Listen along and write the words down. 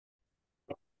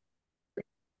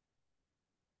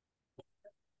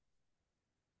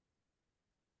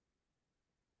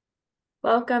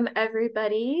Welcome,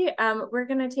 everybody. We're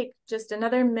going to take just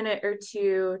another minute or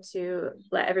two to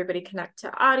let everybody connect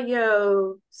to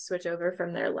audio, switch over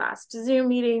from their last Zoom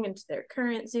meeting into their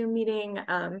current Zoom meeting.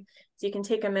 So you can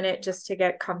take a minute just to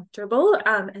get comfortable,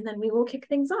 and then we will kick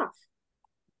things off.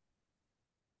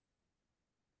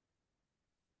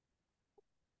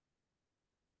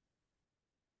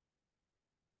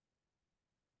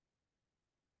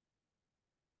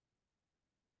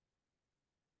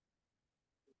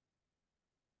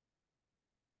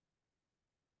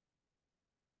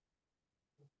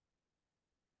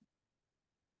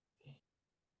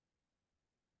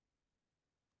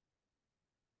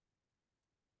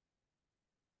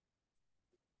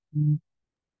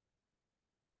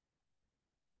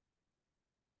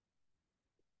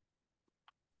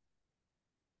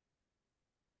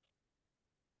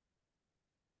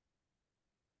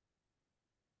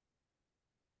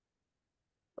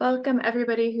 Welcome,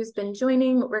 everybody who's been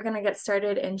joining. We're going to get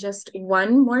started in just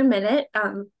one more minute.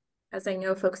 As I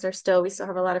know, we still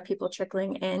have a lot of people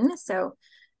trickling in. So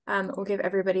we'll give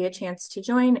everybody a chance to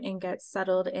join and get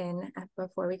settled in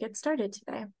before we get started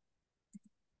today.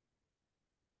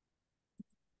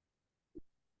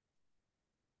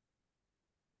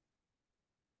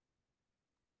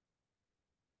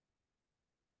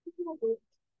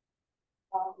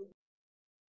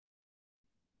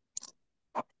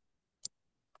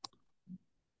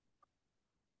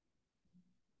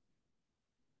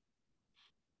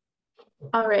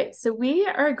 All right, so we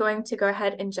are going to go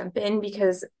ahead and jump in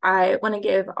because I want to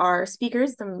give our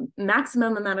speakers the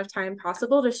maximum amount of time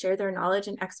possible to share their knowledge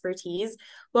and expertise.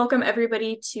 Welcome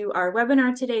everybody to our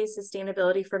webinar today,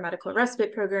 Sustainability for Medical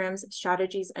Respite Programs,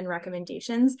 Strategies and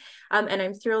Recommendations. And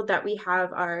I'm thrilled that we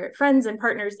have our friends and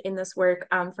partners in this work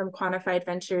from Quantified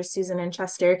Ventures, Susan and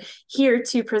Chester, here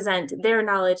to present their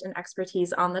knowledge and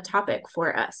expertise on the topic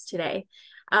for us today.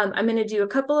 I'm going to do a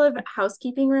couple of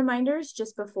housekeeping reminders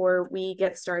just before we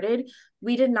get started.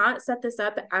 We did not set this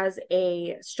up as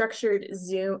a structured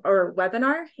Zoom or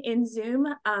webinar in Zoom,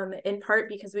 in part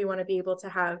because we want to be able to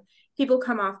have people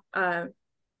come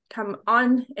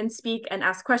on and speak and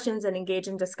ask questions and engage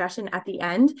in discussion at the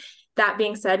end. That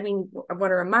being said, we want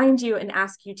to remind you and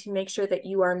ask you to make sure that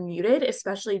you are muted,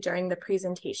 especially during the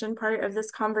presentation part of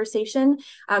this conversation.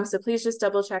 So please just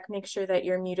double check, make sure that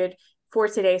you're muted for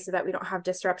today so that we don't have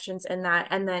disruptions in that.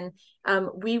 And then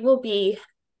we will be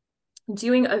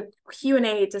doing a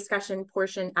Q&A discussion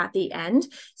portion at the end.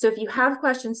 So if you have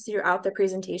questions throughout the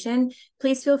presentation,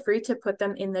 please feel free to put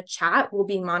them in the chat. We'll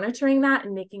be monitoring that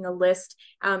and making a list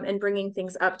and bringing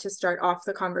things up to start off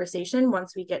the conversation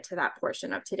once we get to that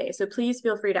portion of today. So please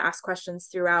feel free to ask questions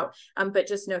throughout, but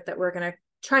just note that we're going to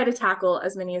try to tackle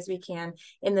as many as we can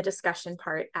in the discussion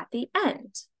part at the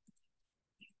end.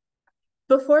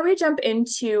 Before we jump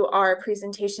into our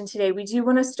presentation today, we do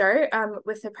want to start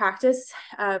with the practice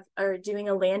of doing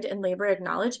a land and labor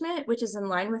acknowledgement, which is in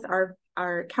line with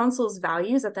our council's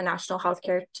values at the National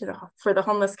Healthcare for the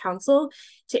Homeless Council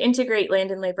to integrate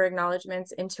land and labor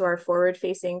acknowledgements into our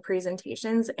forward-facing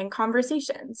presentations and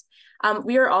conversations.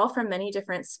 We are all from many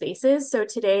different spaces, so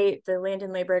today the land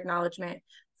and labor acknowledgement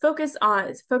focuses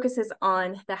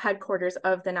on the headquarters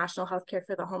of the National Healthcare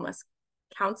for the Homeless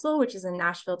Council, which is in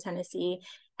Nashville, Tennessee,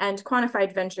 and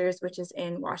Quantified Ventures, which is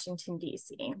in Washington,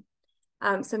 D.C. So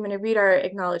I'm going to read our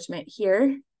acknowledgement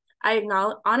here. I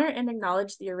honor and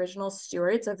acknowledge the original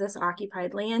stewards of this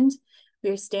occupied land.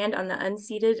 We stand on the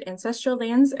unceded ancestral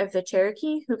lands of the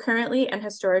Cherokee, who currently and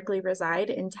historically reside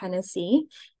in Tennessee,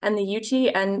 and the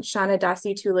Yuchi and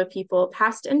Shanadasi-Tula people,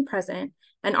 past and present,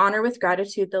 and honor with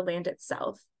gratitude the land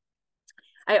itself.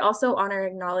 I also honor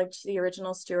and acknowledge the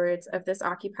original stewards of this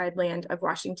occupied land of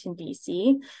Washington,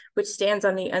 D.C., which stands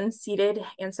on the unceded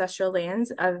ancestral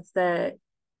lands of the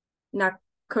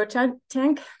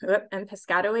Nacotchtank and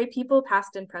Piscataway people,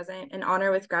 past and present, and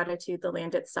honor with gratitude the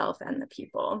land itself and the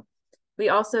people. We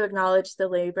also acknowledge the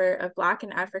labor of Black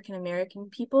and African American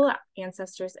people,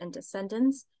 ancestors, and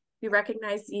descendants. We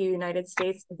recognize the United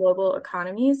States and global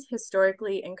economies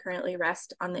historically and currently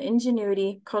rest on the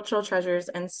ingenuity, cultural treasures,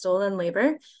 and stolen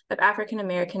labor of African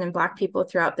American and Black people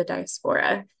throughout the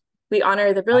diaspora. We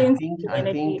honor the brilliance and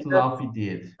humanity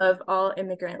of all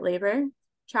immigrant labor,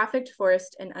 trafficked,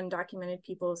 forced, and undocumented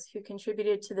peoples who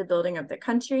contributed to the building of the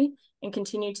country and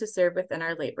continue to serve within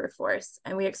our labor force.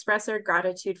 And we express our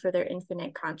gratitude for their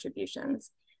infinite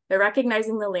contributions. By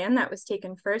recognizing the land that was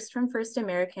taken first from first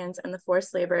Americans and the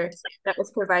forced labor that was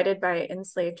provided by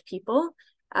enslaved people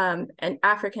and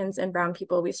Africans and brown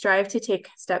people, we strive to take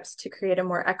steps to create a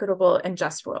more equitable and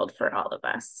just world for all of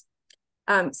us.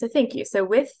 So thank you. So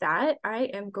with that, I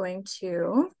am going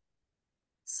to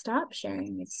stop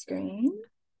sharing my screen.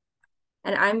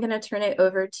 And I'm going to turn it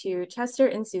over to Chester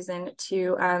and Susan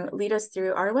to lead us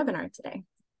through our webinar today.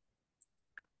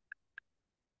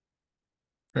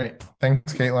 Great.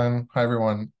 Thanks, Caitlin. Hi,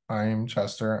 everyone. I'm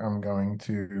Chester. I'm going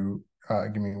to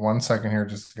give me 1 second here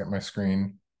just to get my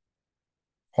screen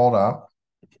pulled up.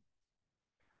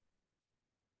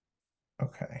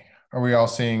 Okay. Are we all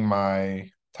seeing my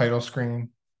title screen?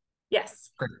 Yes.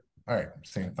 Great. All right.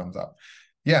 Seeing a thumbs up.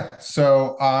 Yeah.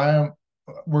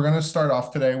 We're going to start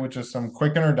off today with just some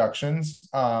quick introductions.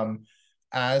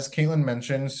 As Caitlin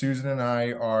mentioned, Susan and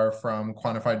I are from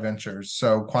Quantified Ventures.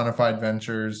 So Quantified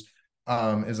Ventures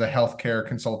is a healthcare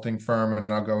consulting firm, and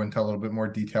I'll go into a little bit more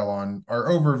detail on our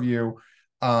overview.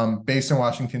 Based in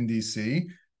Washington, D.C.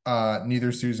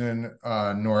 Neither Susan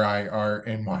nor I are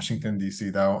in Washington,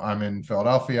 D.C., though. I'm in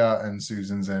Philadelphia and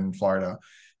Susan's in Florida.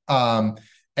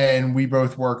 And we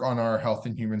both work on our health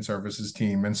and human services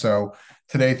team. And so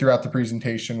today, throughout the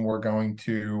presentation, we're going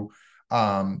to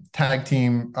tag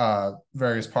team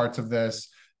various parts of this.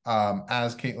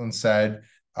 As Caitlin said,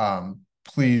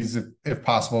 please, if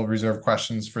possible, reserve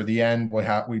questions for the end.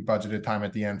 We budgeted time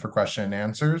at the end for question and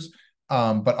answers,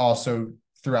 but also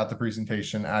throughout the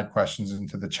presentation, add questions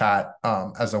into the chat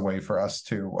as a way for us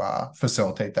to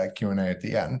facilitate that Q&A at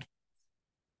the end.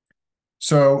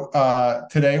 So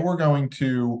today we're going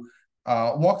to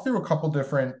walk through a couple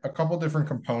different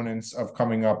components of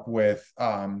coming up with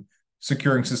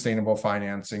securing sustainable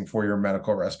financing for your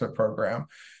medical respite program.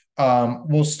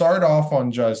 We'll start off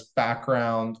on just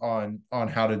background on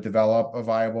how to develop a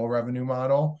viable revenue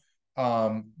model,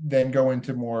 then go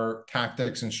into more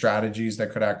tactics and strategies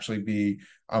that could actually be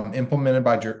implemented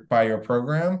by your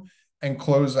program, and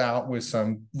close out with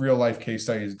some real life case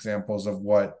studies examples of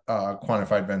what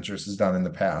Quantified Ventures has done in the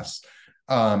past.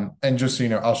 And just so you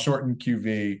know, I'll shorten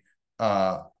Quantified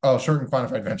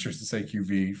Ventures to say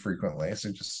QV frequently.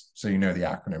 So just so you know the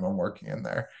acronym I'm working in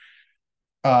there.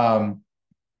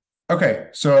 Okay,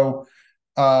 so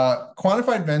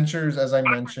Quantified Ventures, as I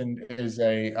mentioned, is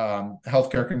a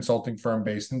healthcare consulting firm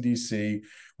based in DC.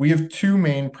 We have two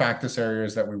main practice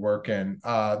areas that we work in.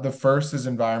 The first is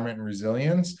environment and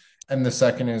resilience, and the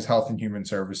second is health and human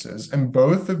services. And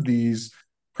both of these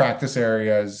practice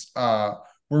areas,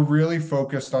 we're really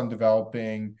focused on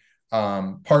developing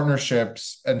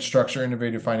partnerships and structure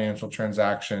innovative financial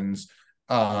transactions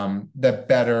that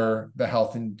better the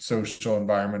health and social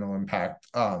environmental impact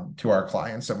to our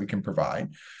clients that we can provide.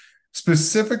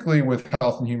 Specifically with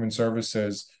health and human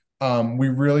services, we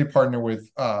really partner with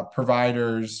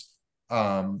providers,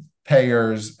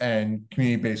 payers, and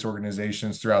community-based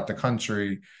organizations throughout the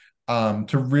country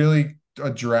to really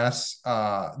address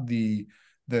the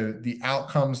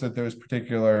outcomes that those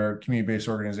particular community-based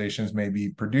organizations may be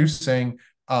producing,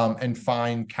 and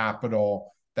find capital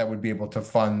that would be able to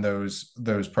fund those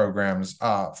programs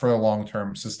for a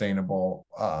long-term sustainable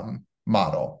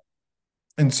model.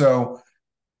 And so,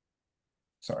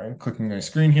 sorry, I'm clicking my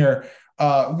screen here.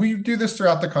 We do this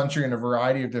throughout the country in a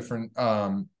variety of different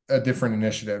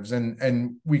initiatives,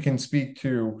 and we can speak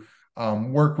to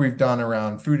work we've done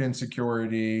around food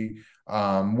insecurity,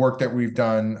 work that we've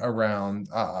done around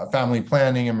family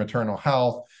planning and maternal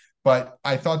health. But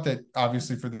I thought that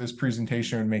obviously for this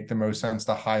presentation, it would make the most sense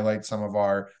to highlight some of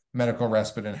our medical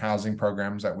respite and housing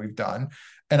programs that we've done.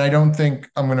 And I don't think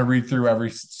I'm going to read through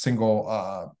every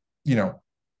single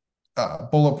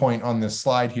bullet point on this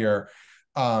slide here.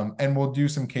 And we'll do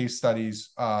some case studies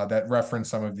that reference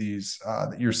some of these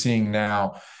that you're seeing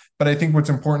now. But I think what's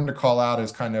important to call out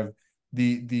is kind of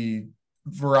the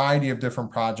variety of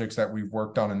different projects that we've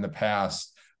worked on in the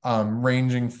past,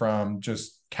 ranging from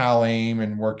just CalAIM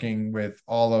and working with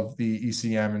all of the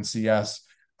ECM and CS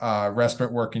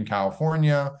respite work in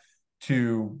California,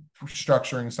 to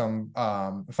structuring some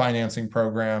financing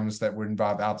programs that would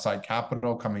involve outside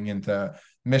capital coming into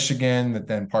Michigan that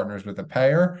then partners with a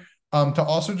payer, to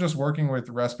also just working with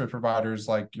respite providers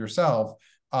like yourself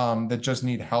that just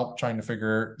need help trying to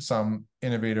figure some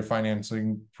innovative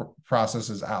financing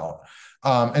processes out.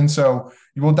 And so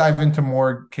you will dive into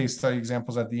more case study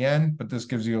examples at the end, but this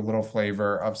gives you a little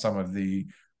flavor of some of the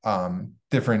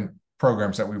different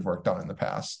programs that we've worked on in the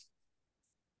past.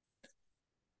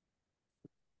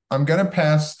 I'm going to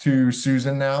pass to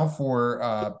Susan now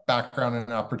for background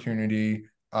and opportunity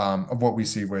of what we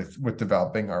see with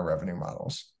developing our revenue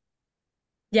models.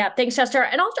 Yeah, thanks, Chester.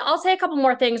 And I'll say a couple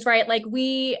more things, right? Like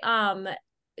we,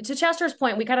 to Chester's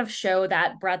point, we kind of show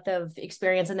that breadth of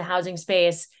experience in the housing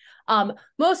space,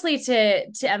 mostly to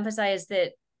emphasize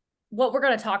that what we're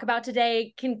going to talk about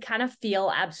today can kind of feel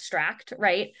abstract,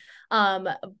 right?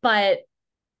 But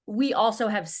we also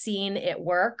have seen it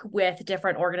work with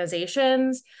different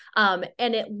organizations, and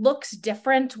it looks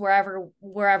different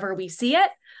wherever we see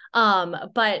it.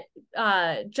 But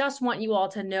just want you all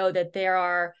to know that there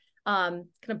are kind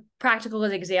of practical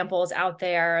examples out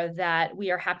there that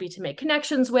we are happy to make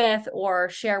connections with or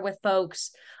share with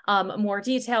folks more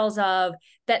details of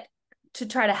that to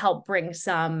try to help bring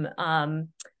some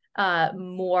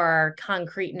more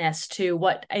concreteness to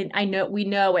what I know we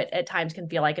know it at times can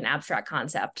feel like an abstract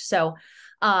concept. So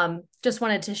just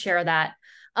wanted to share that.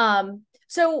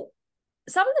 So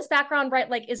some of this background, right,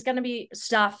 like is going to be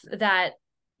stuff that,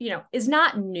 is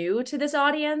not new to this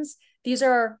audience. These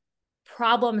are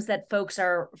problems that folks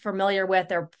are familiar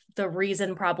with, or the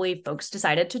reason probably folks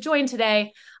decided to join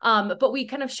today. But we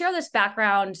kind of share this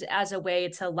background as a way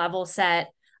to level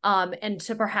set and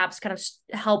to perhaps kind of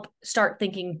help start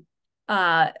thinking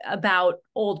about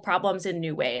old problems in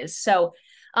new ways. So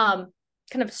kind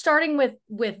of starting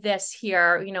with this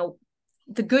here,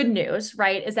 the good news,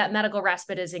 right, is that medical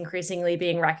respite is increasingly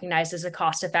being recognized as a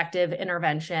cost-effective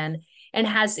intervention and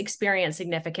has experienced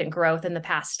significant growth in the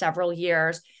past several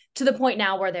years, to the point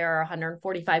now where there are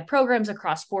 145 programs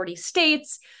across 40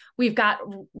 states. We've got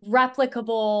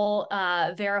replicable,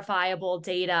 verifiable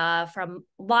data from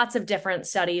lots of different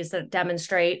studies that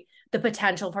demonstrate the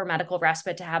potential for medical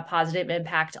respite to have positive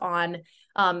impact on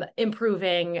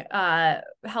improving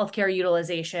healthcare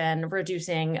utilization,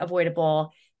 reducing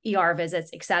avoidable ER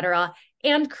visits, et cetera,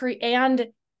 and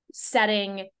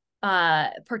setting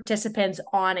participants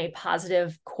on a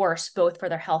positive course, both for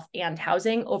their health and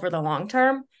housing over the long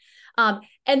term.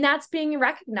 And that's being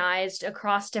recognized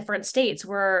across different states.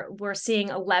 We're seeing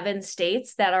 11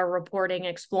 states that are reporting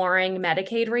exploring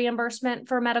Medicaid reimbursement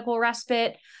for medical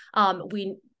respite.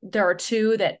 There are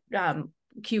 2 that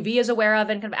QV is aware of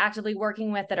and kind of actively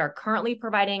working with that are currently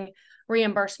providing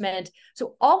reimbursement.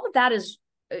 So all of that is,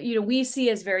 we see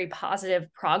as very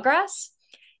positive progress.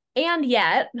 And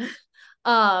yet,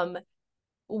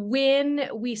 when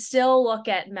we still look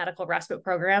at medical respite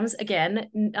programs, again,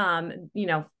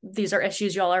 these are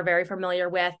issues y'all are very familiar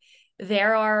with.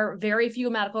 There are very few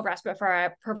medical respite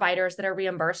providers that are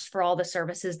reimbursed for all the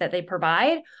services that they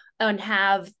provide and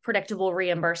have predictable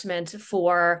reimbursement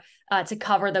for to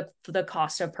cover the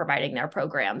cost of providing their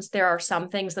programs. There are some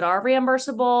things that are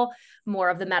reimbursable, more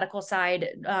of the medical side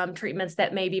treatments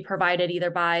that may be provided either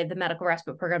by the medical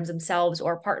respite programs themselves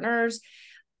or partners.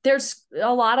 There's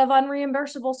a lot of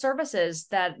unreimbursable services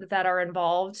that are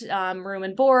involved, room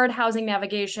and board, housing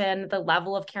navigation. The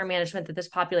level of care management that this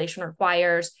population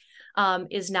requires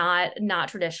is not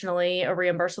traditionally a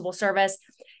reimbursable service.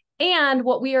 And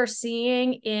what we are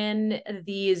seeing in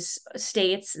these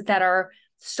states that are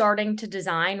starting to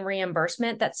design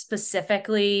reimbursement that's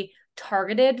specifically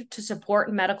targeted to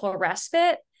support medical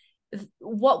respite,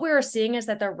 what we're seeing is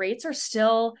that the rates are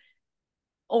still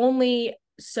only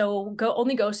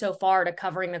go so far to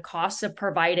covering the costs of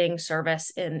providing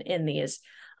service in these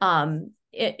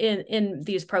in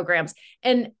these programs.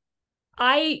 And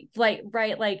I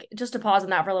just to pause on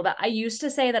that for a little bit, I used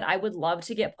to say that I would love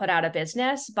to get put out of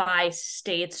business by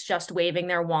states just waving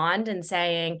their wand and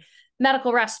saying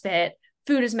medical respite,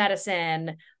 food is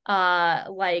medicine,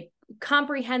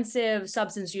 comprehensive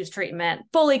substance use treatment,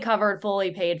 fully covered,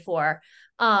 fully paid for.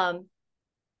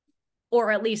 Or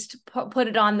at least put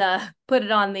it on the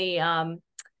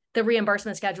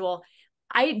reimbursement schedule.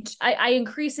 I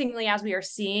increasingly, as we are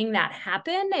seeing that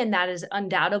happen, and that is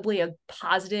undoubtedly a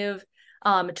positive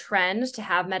trend to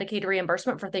have Medicaid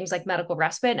reimbursement for things like medical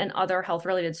respite and other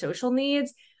health-related social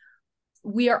needs,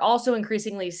 we are also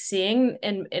increasingly seeing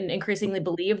and increasingly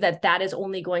believe that is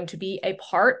only going to be a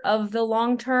part of the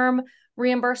long-term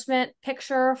reimbursement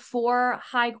picture for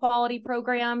high-quality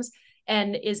programs,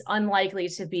 and is unlikely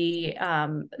to be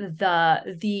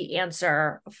the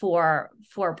answer for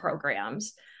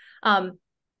programs.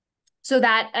 So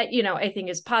that, I think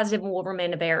is positive and will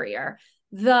remain a barrier.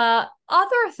 The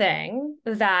other thing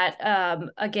that,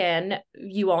 again,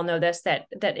 you all know this, that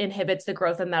inhibits the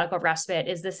growth of medical respite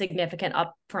is the significant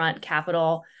upfront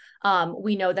capital.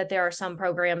 We know that there are some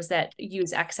programs that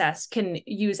can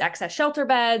use excess shelter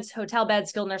beds, hotel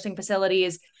beds, skilled nursing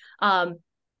facilities,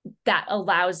 that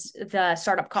allows the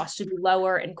startup costs to be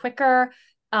lower and quicker,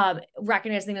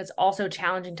 recognizing that it's also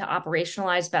challenging to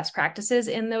operationalize best practices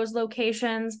in those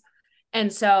locations.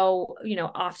 And so,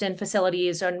 often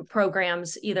facilities and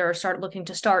programs either looking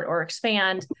to start or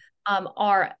expand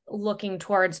are looking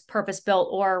towards purpose-built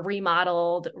or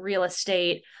remodeled real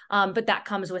estate, but that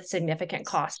comes with significant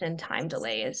cost and time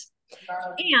delays.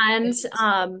 And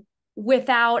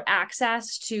without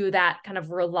access to that kind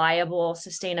of reliable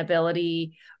sustainable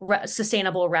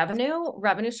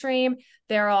revenue stream,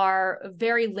 there are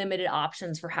very limited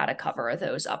options for how to cover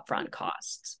those upfront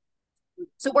costs.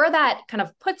 So where that kind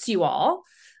of puts you all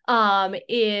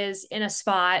is in a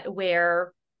spot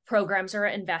where programs are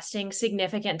investing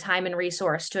significant time and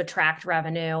resource to attract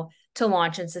revenue to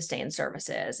launch and sustain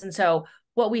services. And so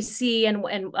what we see, and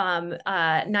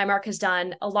NIMARC has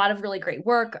done a lot of really great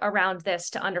work around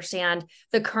this to understand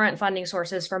the current funding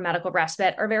sources for medical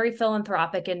respite are very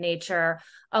philanthropic in nature,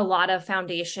 a lot of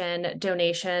foundation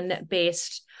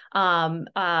donation-based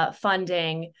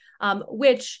funding,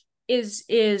 which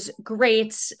is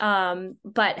great,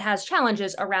 but has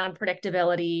challenges around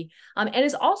predictability, and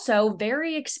is also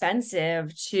very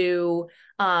expensive to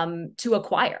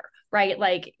acquire. Right,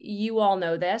 like you all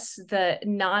know this. The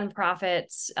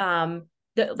nonprofits,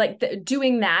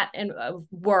 doing that and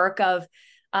work of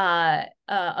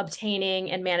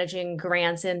obtaining and managing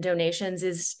grants and donations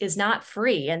is not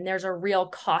free, and there's a real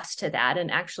cost to that.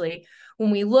 And actually, when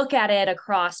we look at it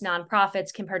across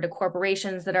nonprofits compared to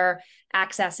corporations that are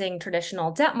accessing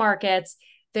traditional debt markets,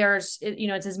 there's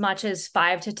it's as much as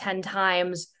 5 to 10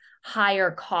 times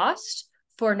higher cost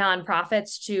for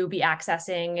nonprofits to be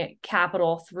accessing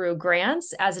capital through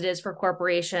grants as it is for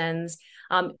corporations,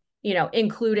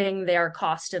 including their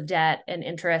cost of debt and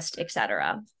interest, et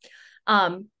cetera.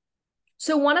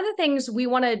 So one of the things we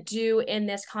want to do in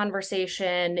this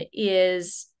conversation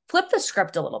is flip the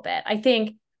script a little bit. I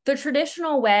think the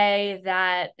traditional way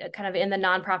that kind of in the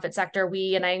nonprofit sector,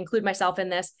 and I include myself in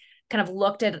this, kind of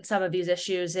looked at some of these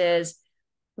issues is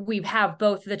we have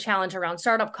both the challenge around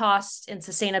startup costs and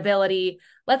sustainability.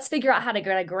 Let's figure out how to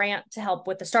get a grant to help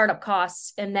with the startup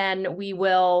costs, and then we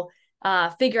will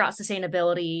figure out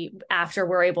sustainability after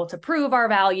we're able to prove our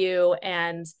value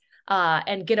and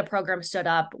get a program stood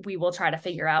up. We will try to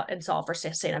figure out and solve for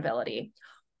sustainability.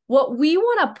 What we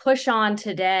want to push on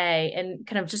today and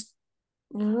kind of just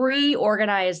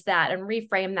reorganize that and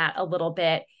reframe that a little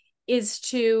bit is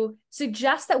to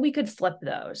suggest that we could flip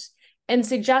those and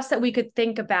suggest that we could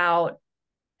think about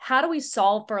how do we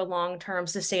solve for long-term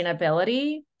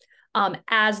sustainability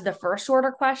as the first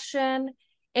order question.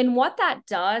 And what that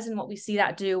does and what we see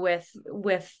that do with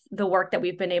the work that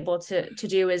we've been able to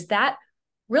do is that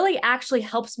really actually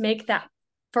helps make that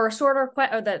first order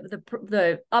or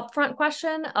the upfront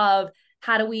question of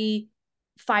how do we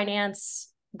finance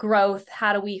growth,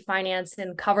 how do we finance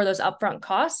and cover those upfront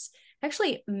costs,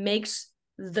 actually makes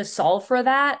the solve for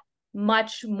that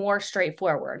much more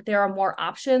straightforward. There are more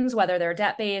options, whether they're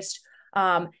debt-based,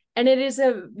 and it is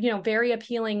a very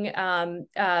appealing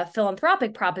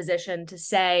philanthropic proposition to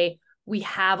say we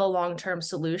have a long-term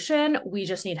solution. We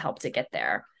just need help to get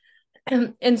there.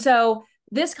 And so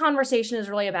this conversation is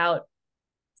really about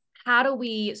how do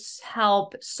we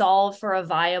help solve for a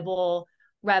viable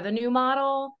revenue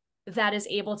model that is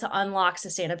able to unlock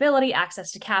sustainability,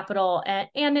 access to capital,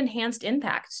 and enhanced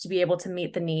impact to be able to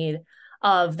meet the need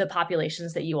of the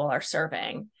populations that you all are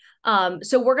serving.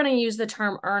 So we're going to use the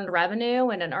term earned revenue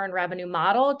and an earned revenue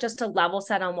model just to level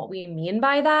set on what we mean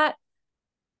by that.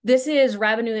 This is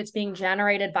revenue that's being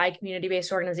generated by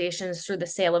community-based organizations through the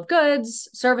sale of goods,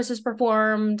 services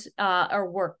performed, or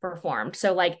work performed.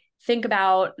 So think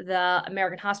about the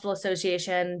American Hospital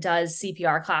Association does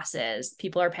CPR classes.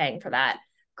 People are paying for that.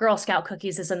 Girl Scout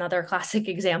cookies is another classic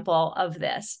example of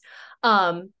this.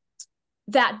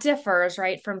 That differs,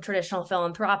 right, from traditional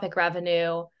philanthropic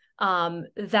revenue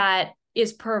that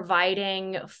is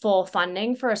providing full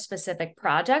funding for a specific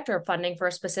project or funding for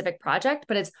a specific project,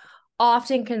 but it's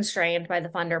often constrained by the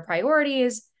funder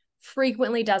priorities,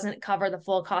 frequently doesn't cover the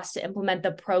full cost to implement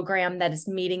the program that is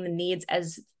meeting the needs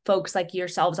as folks like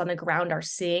yourselves on the ground are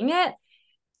seeing it.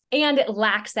 And it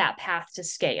lacks that path to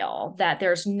scale, that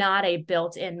there's not a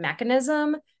built-in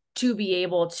mechanism to be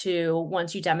able to,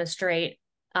 once you demonstrate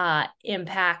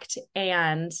impact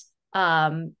and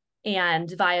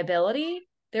viability,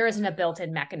 there isn't a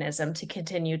built-in mechanism to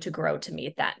continue to grow to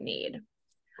meet that need.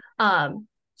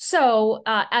 So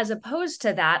as opposed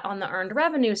to that, on the earned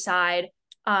revenue side,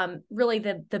 really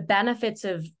the benefits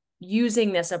of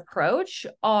using this approach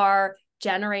are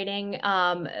generating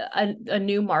a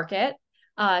new market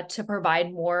to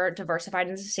provide more diversified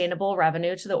and sustainable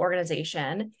revenue to the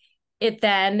organization. It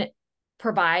then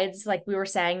provides, like we were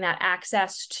saying, that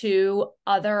access to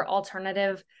other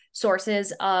alternative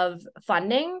sources of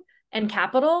funding and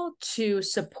capital to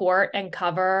support and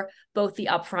cover both the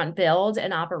upfront build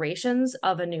and operations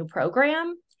of a new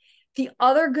program. The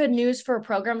other good news for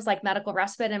programs like Medical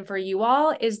Respite and for you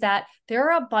all is that there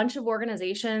are a bunch of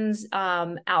organizations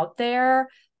out there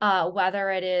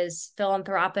whether it is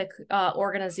philanthropic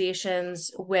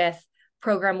organizations with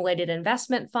program-related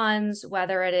investment funds,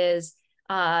 whether it is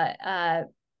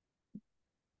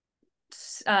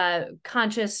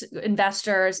conscious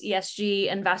investors,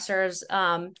 ESG investors,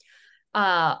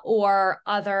 or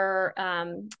other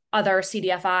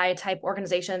CDFI type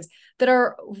organizations that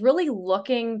are really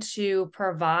looking to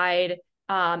provide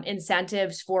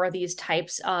incentives for these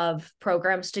types of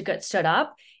programs to get stood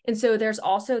up. And so there's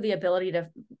also the ability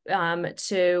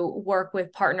to work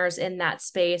with partners in that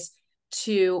space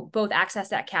to both access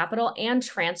that capital and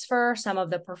transfer some of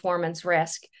the performance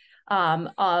risk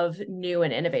of new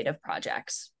and innovative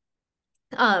projects.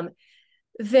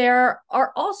 There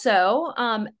are also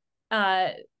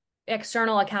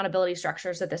external accountability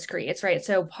structures that this creates, right?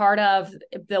 So part of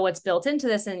what's built into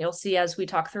this, and you'll see as we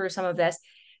talk through some of this,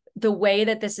 the way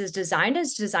that this is designed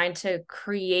to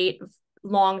create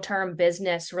long-term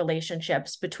business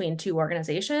relationships between two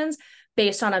organizations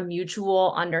based on a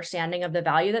mutual understanding of the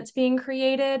value that's being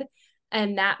created.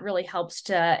 And that really helps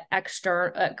to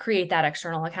create that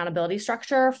external accountability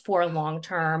structure for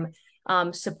long-term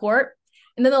support.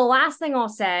 And then the last thing I'll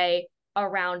say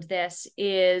around this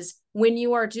is when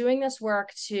you are doing this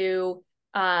work to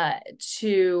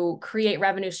create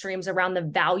revenue streams around the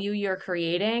value you're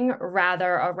creating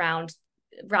rather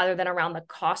than around the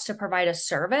cost to provide a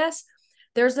service,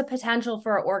 there's the potential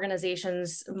for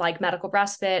organizations like Medical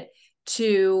Respite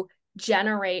to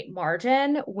generate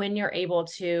margin when you're able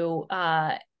to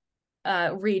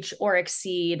reach or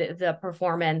exceed the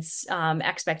performance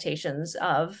expectations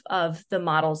of the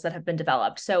models that have been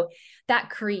developed. So that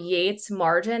creates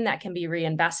margin that can be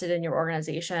reinvested in your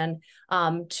organization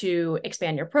to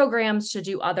expand your programs, to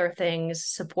do other things,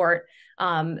 support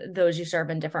those you serve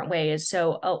in different ways.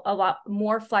 So a lot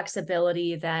more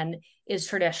flexibility than is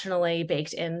traditionally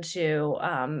baked into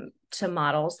to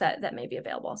models that may be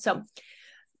available. So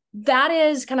that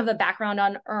is kind of the background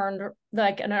on an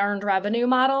earned revenue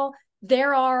model.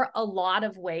 There are a lot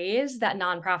of ways that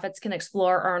nonprofits can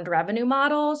explore earned revenue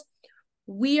models.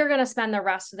 We are going to spend the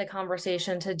rest of the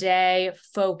conversation today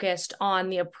focused on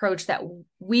the approach that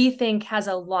we think has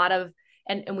a lot of,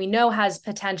 and we know has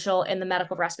potential in the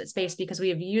medical respite space because we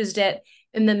have used it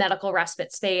in the medical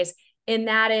respite space. And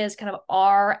that is kind of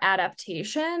our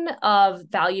adaptation of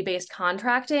value-based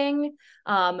contracting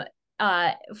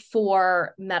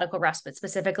for medical respite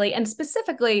specifically, and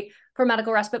specifically for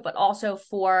medical respite, but also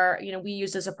for, we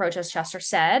use this approach, as Chester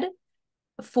said,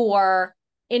 for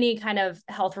any kind of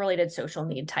health-related social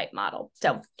need type model.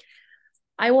 So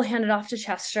I will hand it off to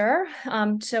Chester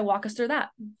to walk us through that.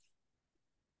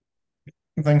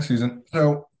 Thanks, Susan.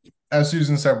 So as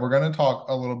Susan said, we're going to talk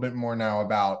a little bit more now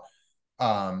about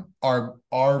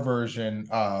our version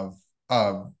of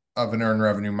an earned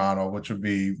revenue model, which would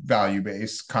be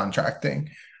value-based contracting.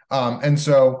 And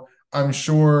so I'm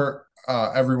sure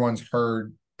everyone's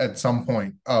heard at some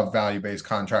point of value-based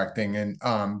contracting. And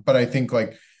but I think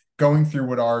like going through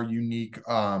what our unique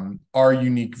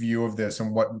view of this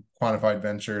and what Quantified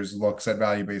Ventures looks at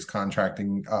value-based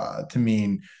contracting to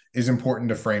mean is important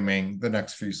to framing the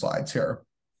next few slides here.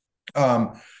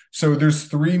 So there's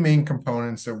three main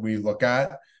components that we look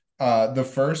at. The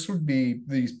first would be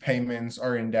these payments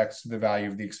are indexed to the value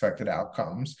of the expected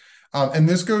outcomes. And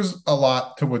this goes a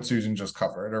lot to what Susan just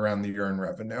covered around the earned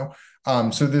revenue.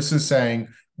 So this is saying,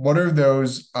 what are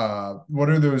those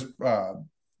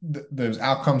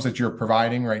outcomes that you're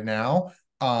providing right now?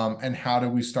 And how do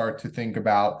we start to think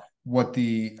about what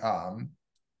the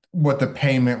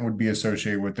payment would be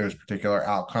associated with those particular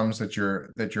outcomes that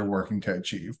you're working to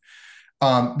achieve?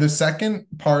 The second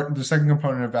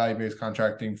component of value-based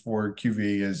contracting for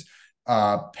QV is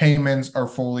payments are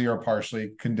fully or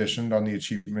partially conditioned on the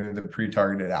achievement of the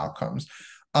pre-targeted outcomes.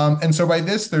 And so by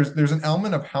this, there's an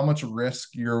element of how much risk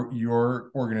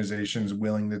your organization is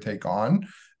willing to take on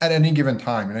at any given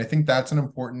time. And I think that's an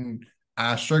important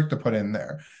asterisk to put in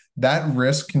there. That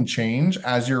risk can change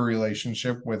as your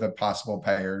relationship with a possible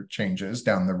payer changes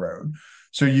down the road.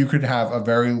 So you could have a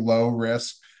very low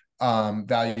risk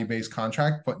value-based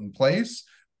contract put in place.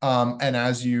 And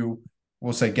as you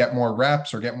will say, get more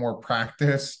reps or get more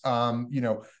practice,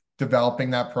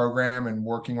 developing that program and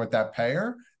working with that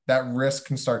payer, that risk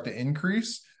can start to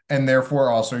increase. And therefore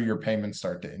also your payments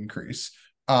start to increase.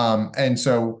 And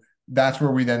so that's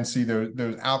where we then see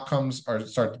those outcomes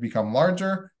start to become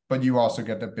larger, but you also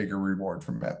get a bigger reward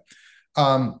from it.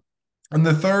 And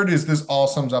the third is this all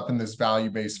sums up in this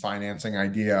value-based financing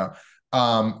idea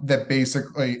outcomes-based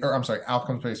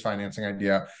financing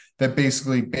idea that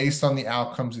basically based on the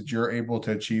outcomes that you're able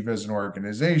to achieve as an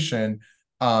organization,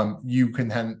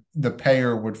 the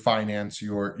payer would finance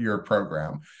your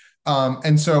program.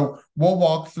 And so we'll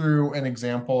walk through an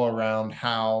example around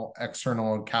how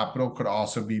external capital could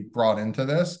also be brought into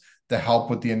this to help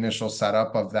with the initial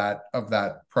setup of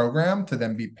that program to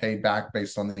then be paid back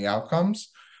based on the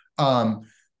outcomes.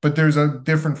 But there's a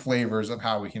different flavors of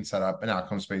how we can set up an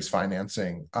outcomes-based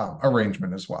financing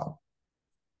arrangement as well.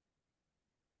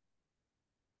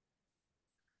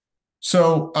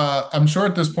 So I'm sure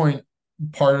at this point,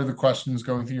 part of the questions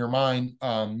going through your mind,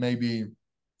 maybe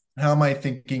how am I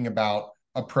thinking about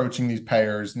approaching these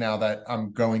payers now that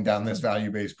I'm going down this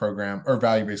value-based program or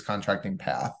value-based contracting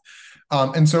path?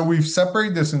 And so we've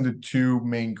separated this into two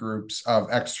main groups of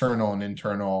external and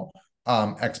internal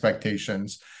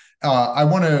expectations. I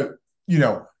want to,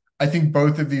 I think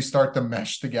both of these start to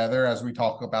mesh together as we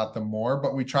talk about them more,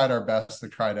 but we tried our best to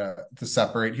try to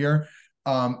separate here.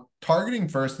 Targeting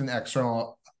first in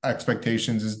external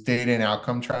expectations is data and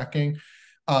outcome tracking.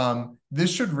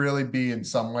 This should really be in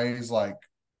some ways like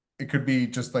it could be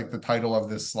just like the title of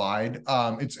this slide.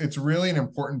 It's really an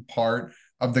important part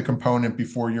of the component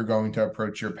before you're going to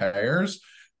approach your payers.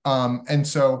 And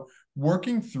so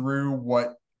working through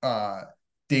what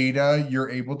data you're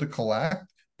able to collect,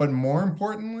 but more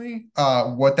importantly,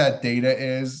 what that data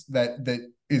is that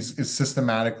is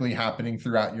systematically happening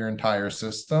throughout your entire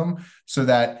system, so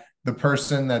that the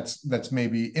person that's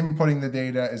maybe inputting the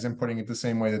data is inputting it the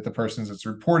same way that the person that's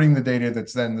reporting the data,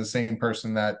 that's then the same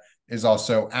person that is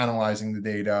also analyzing the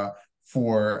data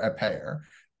for a payer.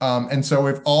 And so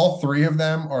if all three of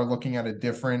them are looking at a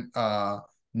different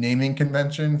naming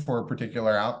convention for a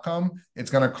particular outcome,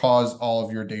 it's going to cause all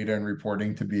of your data and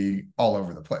reporting to be all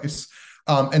over the place.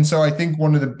 And so I think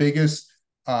one of the biggest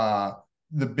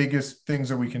things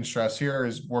that we can stress here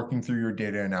is working through your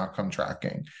data and outcome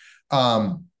tracking.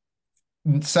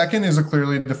 Second is a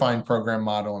clearly defined program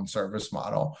model and service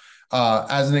model.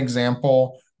 As an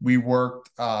example, we worked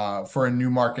for a new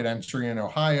market entry in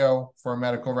Ohio for a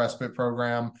medical respite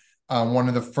program. One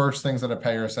of the first things that a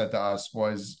payer said to us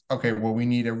was, okay, well, we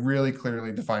need a really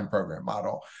clearly defined program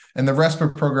model. And the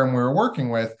respite program we were working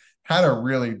with had a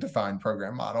really defined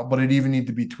program model, but it even needed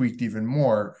to be tweaked even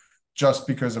more just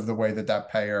because of the way that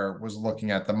payer was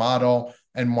looking at the model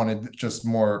and wanted just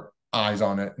more eyes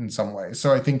on it in some ways.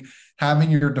 So I think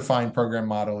having your defined program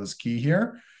model is key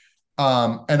here.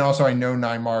 And also I know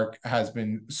NIMARC has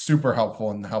been super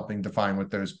helpful in helping define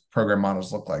what those program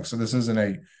models look like. So this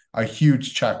isn't a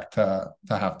huge check to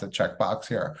have to check box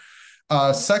here.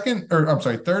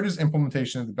 Third is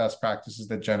implementation of the best practices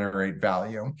that generate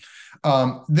value.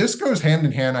 This goes hand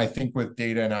in hand, I think, with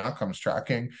data and outcomes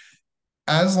tracking.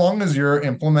 As long as you're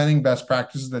implementing best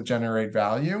practices that generate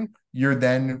value, you're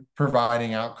then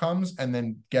providing outcomes, and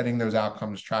then getting those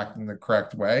outcomes tracked in the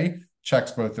correct way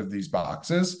checks both of these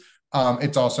boxes.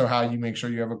 It's also how you make sure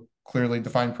you have a clearly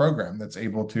defined program that's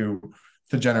able to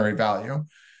generate value.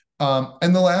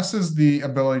 And the last is the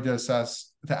ability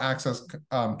to access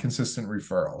consistent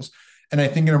referrals. And I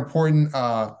think an important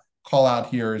call out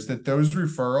here is that those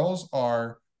referrals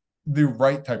are the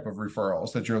right type of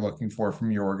referrals that you're looking for from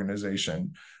your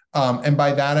organization. And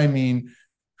by that, I mean,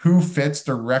 who fits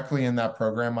directly in that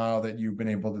program model that you've been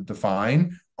able to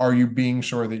define? Are you being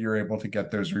sure that you're able to get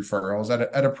those referrals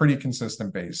at a pretty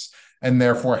consistent base, and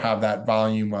therefore have that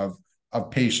volume of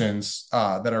patients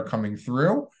that are coming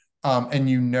through? And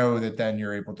that then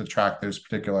you're able to track those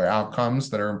particular outcomes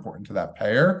that are important to that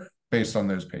payer based on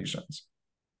those patients.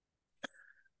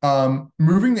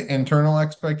 Moving to internal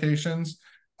expectations,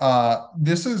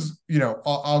 this is,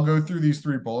 I'll go through these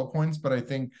 3 bullet points, but I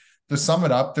think to sum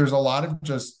it up, there's a lot of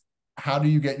just how do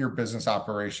you get your business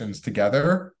operations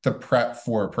together to prep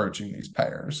for approaching these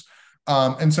payers.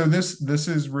 And so this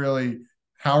is really,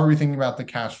 how are we thinking about the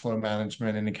cash flow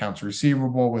management and accounts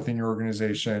receivable within your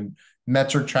organization,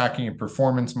 metric tracking and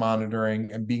performance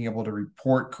monitoring, and being able to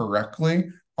report correctly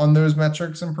on those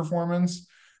metrics and performance.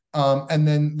 And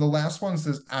then the last one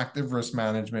is active risk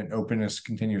management, openness,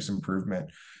 continuous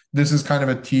improvement. This is kind of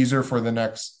a teaser for the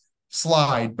next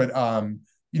slide, but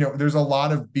there's a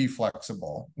lot of be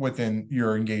flexible within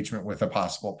your engagement with a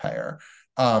possible payer.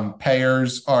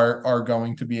 Payers are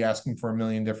going to be asking for a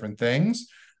million different things.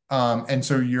 And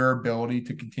so your ability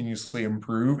to continuously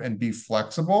improve and be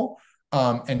flexible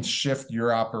and shift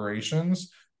your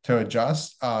operations to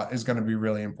adjust is going to be a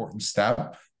really important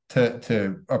step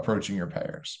to approaching your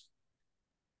payers.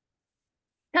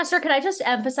 Pastor, can I just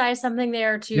emphasize something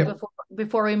there too? Yep.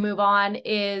 Before we move on,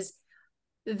 is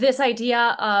this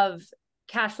idea of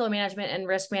cash flow management and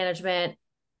risk management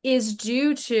is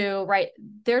due to, right,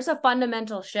 there's a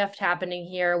fundamental shift happening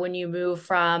here when you move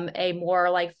from a more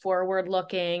like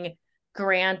forward-looking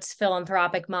grant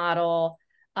philanthropic model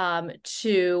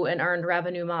to an earned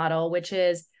revenue model, which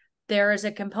is there is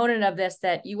a component of this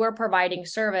that you are providing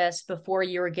service before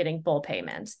you are getting full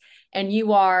payments, and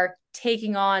you are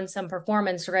taking on some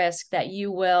performance risk that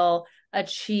you will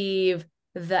achieve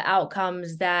the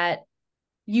outcomes that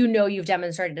you've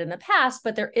demonstrated in the past,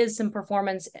 but there is some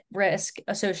performance risk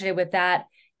associated with that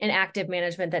and active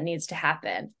management that needs to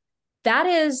happen. That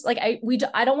is like, I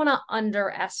don't want to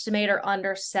underestimate or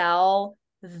undersell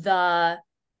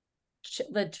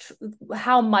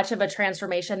how much of a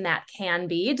transformation that can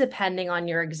be depending on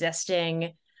your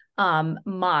existing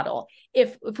model.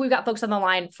 If we've got folks on the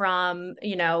line from,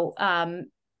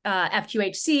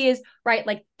 FQHCs, right?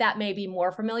 Like that may be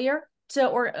more familiar to,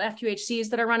 or FQHCs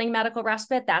that are running medical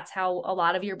respite. That's how a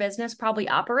lot of your business probably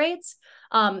operates.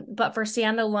 But for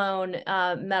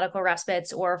standalone medical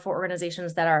respites, or for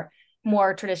organizations that are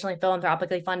more traditionally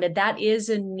philanthropically funded, that is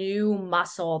a new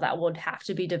muscle that would have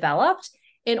to be developed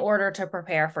in order to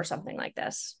prepare for something like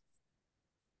this.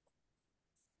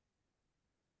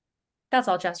 That's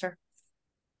all, Chester.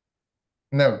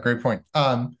 No, great point.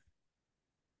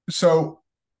 So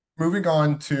moving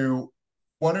on to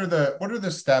what are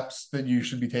the steps that you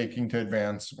should be taking to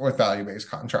advance with value-based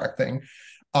contracting?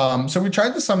 So we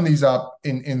tried to sum these up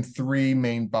in three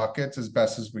main buckets as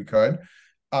best as we could.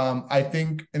 I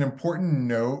think an important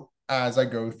note as I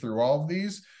go through all of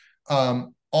these,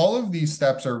 all of these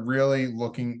steps are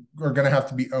going to have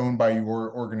to be owned by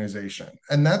your organization.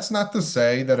 And that's not to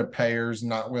say that a payer is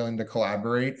not willing to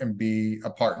collaborate and be a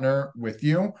partner with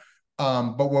you.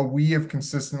 But what we have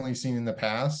consistently seen in the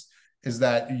past is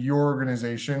that your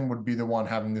organization would be the one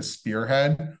having to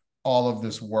spearhead all of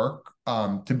this work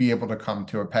to be able to come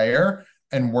to a payer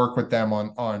and work with them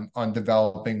on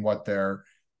developing what their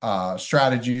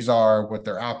strategies are, what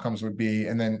their outcomes would be,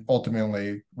 and then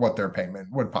ultimately what their payment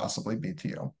would possibly be to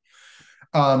you.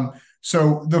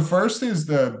 So the first is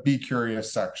the Be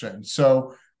Curious section.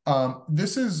 So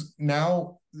this is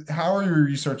now, how are you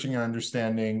researching and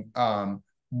understanding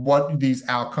what these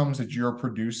outcomes that you're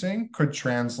producing could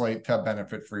translate to a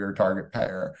benefit for your target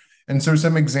payer? And so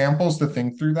some examples to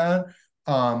think through that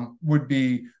would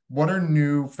be, what are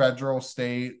new federal,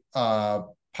 state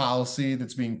policy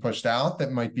that's being pushed out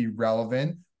that might be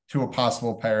relevant to a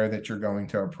possible payer that you're going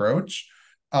to approach?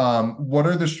 What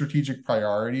are the strategic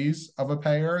priorities of a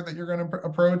payer that you're going to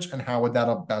approach, and how would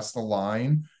that best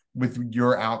align with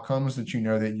your outcomes that you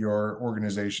know that your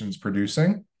organization's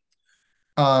producing?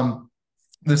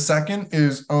 The second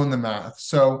is own the math.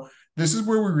 So this is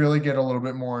where we really get a little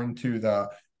bit more into the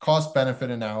cost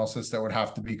benefit analysis that would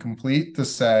have to be complete to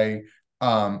say,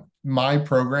 my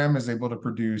program is able to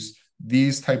produce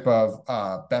these type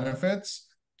of benefits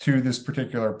to this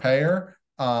particular payer.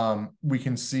 We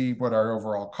can see what our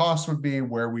overall costs would be,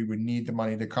 where we would need the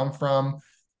money to come from,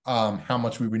 how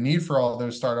much we would need for all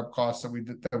those startup costs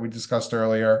that we discussed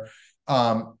earlier.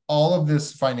 All of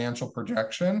this financial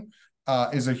projection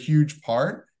is a huge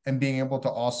part, and being able to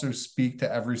also speak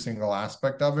to every single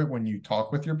aspect of it when you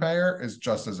talk with your payer is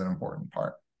just as an important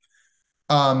part.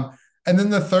 And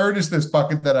then the third is this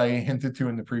bucket that I hinted to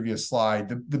in the previous slide,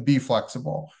 the be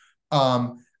flexible.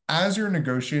 As you're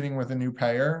negotiating with a new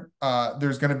payer,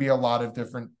 there's going to be a lot of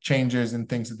different changes and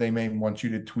things that they may want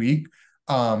you to tweak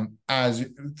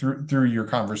through your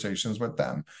conversations with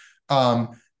them.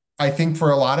 I think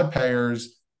for a lot of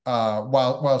payers,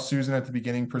 while Susan at the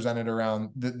beginning presented around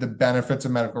the benefits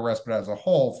of medical respite as a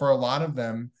whole, for a lot of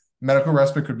them, medical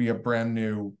respite could be a brand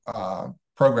new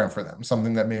program for them,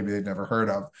 something that maybe they've never heard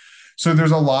of. So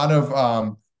there's a lot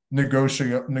of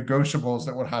negotiables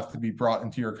that would have to be brought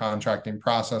into your contracting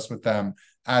process with them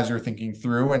as you're thinking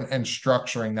through and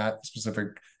structuring that specific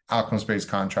outcomes-based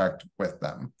contract with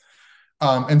them.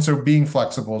 And so being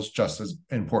flexible is just as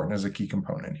important as a key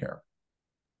component here.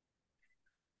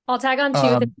 I'll tag on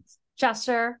two things,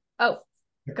 Chester. Oh,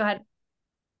 go ahead.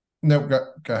 No,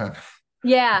 go ahead.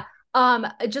 Yeah.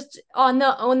 Just on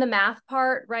the math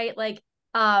part, right? Like,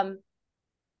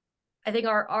 I think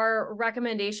our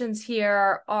recommendations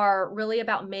here are really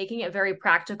about making it very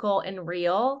practical and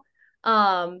real.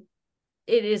 It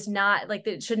is not like,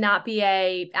 it should not be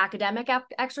a academic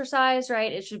exercise,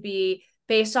 right? It should be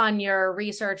based on your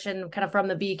research and kind of from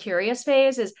the Be Curious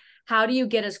phase, is how do you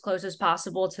get as close as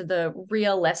possible to the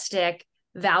realistic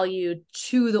value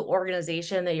to the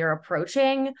organization that you're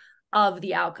approaching of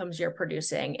the outcomes you're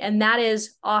producing? And that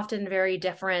is often very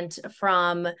different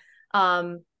from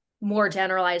more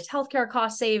generalized healthcare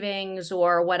cost savings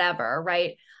or whatever,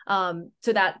 right?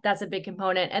 So that's a big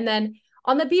component. And then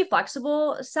on the Be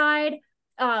Flexible side,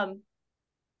 another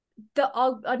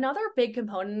big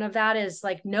component of that is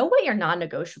like, know what your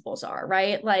non-negotiables are,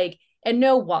 right? Like, and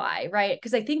know why, right?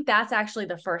 Because I think that's actually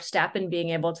the first step in being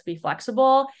able to be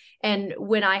flexible. And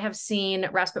when I have seen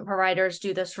respite providers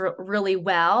do this really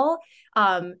well,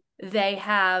 they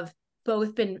have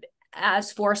both been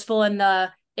as forceful in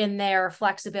their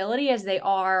flexibility as they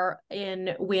are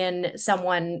in when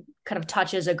someone kind of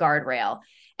touches a guardrail.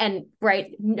 And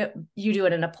right, no, you do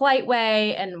it in a polite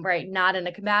way, and right, not in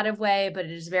a combative way, but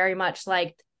it is very much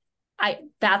like,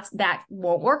 that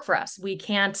won't work for us. We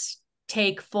can't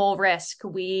take full risk.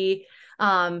 We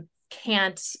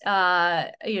can't have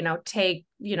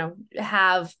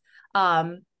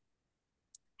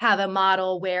a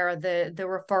model where the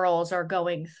referrals are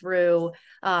going through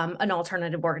an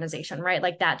alternative organization, right?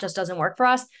 Like that just doesn't work for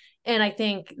us. And I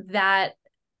think that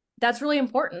that's really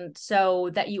important,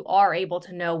 so that you are able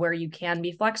to know where you can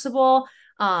be flexible,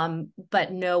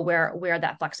 but know where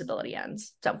that flexibility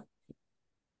ends. So.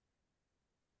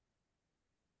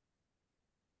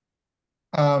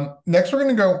 Next, we're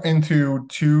going to go into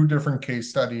two different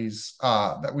case studies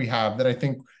that we have that I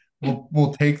think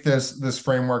we'll take this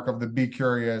framework of the be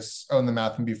curious, own the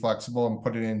math, and be flexible and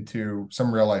put it into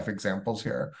some real life examples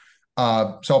here.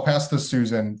 So I'll pass to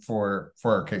Susan for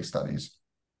our case studies.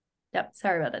 Yep.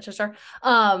 Sorry about that, Chester.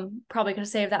 Probably could have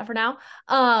saved that for now.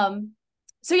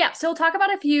 So we'll talk about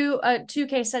two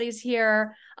case studies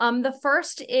here. The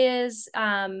first is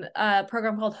a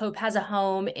program called Hope Has a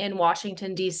Home in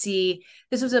Washington, D.C.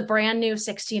 This was a brand new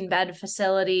 16-bed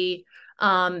facility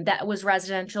that was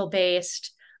residential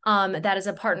based. That is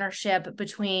a partnership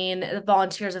between the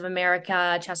Volunteers of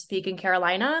America, Chesapeake and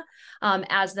Carolina,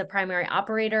 as the primary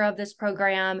operator of this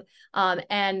program.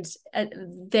 And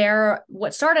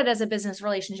what started as a business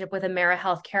relationship with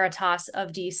AmeriHealth Caritas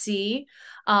of DC,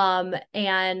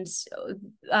 and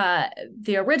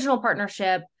the original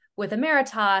partnership with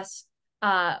AmeriHealth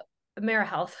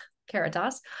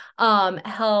Caritas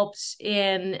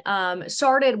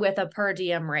started with a per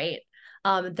diem rate.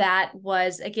 That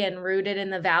was, again, rooted in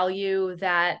the value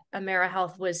that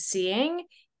AmeriHealth was seeing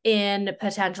in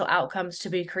potential outcomes to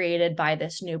be created by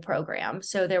this new program.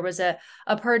 So there was a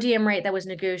per diem rate that was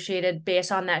negotiated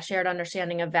based on that shared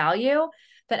understanding of value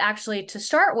that actually, to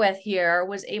start with here,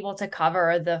 was able to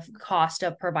cover the cost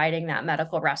of providing that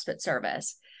medical respite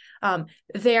service.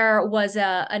 There was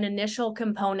an initial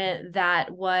component that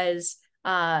was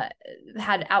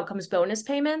had outcomes bonus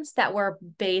payments that were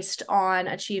based on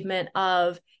achievement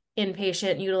of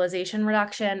inpatient utilization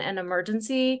reduction and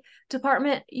emergency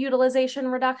department utilization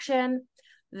reduction.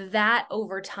 That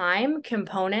over time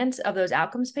component of those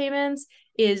outcomes payments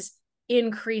is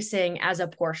increasing as a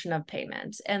portion of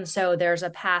payments. And so there's a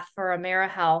path for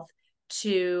AmeriHealth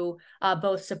to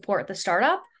both support the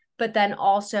startup, but then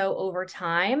also over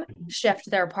time shift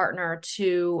their partner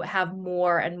to have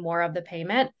more and more of the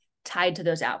payment tied to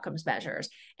those outcomes measures.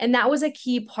 And that was a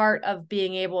key part of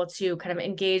being able to kind of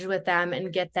engage with them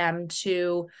and get them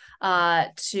to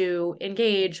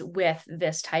engage with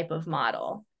this type of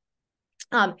model.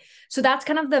 So that's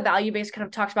kind of the value-based, kind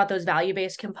of talked about those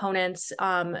value-based components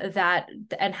that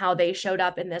and how they showed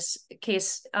up in this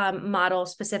case model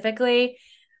specifically.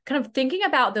 Kind of thinking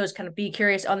about those kind of be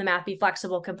curious, on the math, be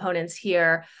flexible components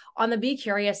here. On the be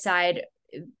curious side,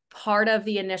 part of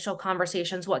the initial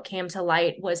conversations, what came to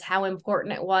light was how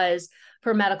important it was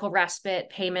for medical respite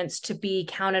payments to be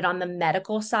counted on the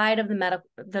medical side of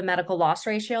the medical loss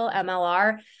ratio,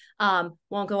 MLR.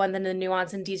 Won't go into the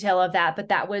nuance and detail of that, but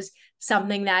that was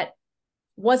something that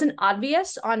wasn't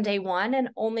obvious on day one and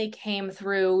only came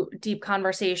through deep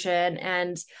conversation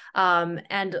and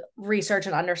research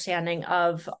and understanding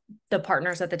of the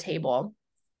partners at the table.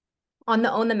 On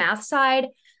the own the math side,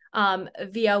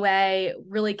 VOA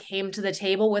really came to the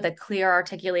table with a clear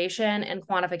articulation and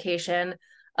quantification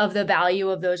of the value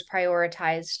of those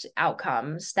prioritized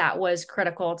outcomes. That was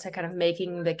critical to kind of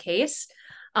making the case.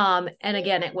 And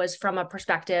again, it was from a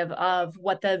perspective of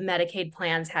what the Medicaid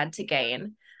plans had to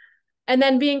gain. And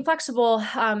then being flexible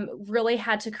really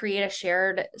had to create a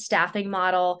shared staffing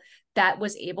model that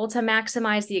was able to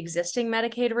maximize the existing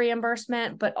Medicaid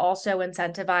reimbursement, but also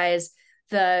incentivize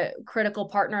the critical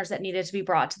partners that needed to be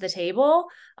brought to the table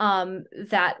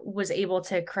that was able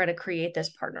to create this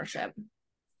partnership.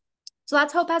 So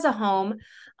that's Hope Has a Home.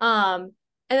 And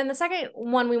then the second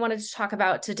one we wanted to talk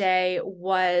about today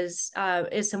is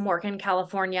some work in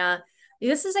California.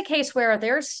 This is a case where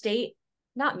there's state,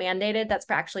 not mandated, that's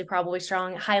actually probably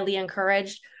strong, highly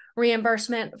encouraged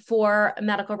reimbursement for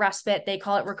medical respite. They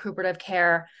call it recuperative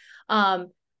care.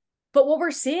 But what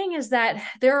we're seeing is that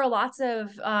there are lots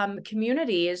of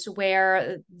communities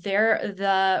where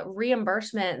the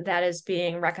reimbursement that is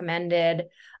being recommended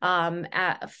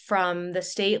from the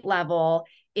state level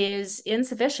is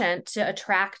insufficient to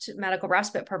attract medical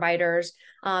respite providers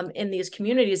in these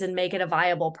communities and make it a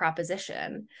viable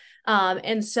proposition.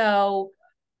 And so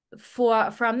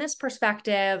from this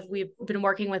perspective, we've been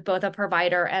working with both a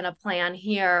provider and a plan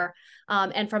here.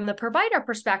 And from the provider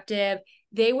perspective,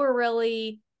 they were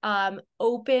really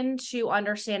open to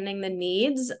understanding the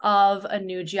needs of a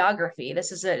new geography.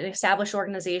 This is an established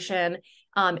organization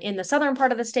in the southern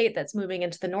part of the state that's moving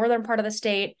into the northern part of the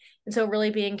state. And so really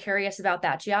being curious about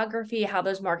that geography, how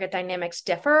those market dynamics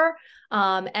differ,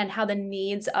 and how the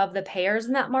needs of the payers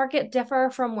in that market differ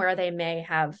from where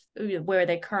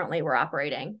they currently were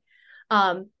operating.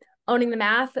 Owning the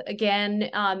math, again,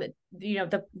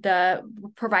 the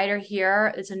provider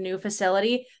here is a new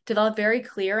facility, developed very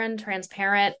clear and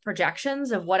transparent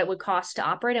projections of what it would cost to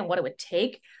operate and what it would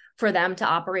take for them to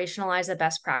operationalize a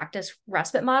best practice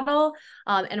respite model,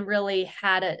 and really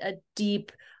had a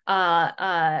deep,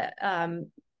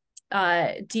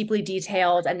 deeply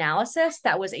detailed analysis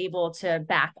that was able to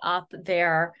back up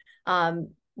their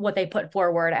what they put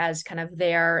forward as kind of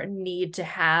their need to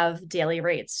have daily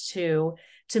rates to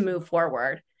move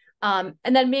forward. And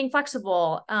then being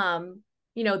flexible,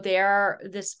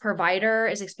 this provider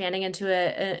is expanding into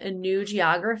a new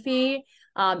geography,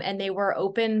 and they were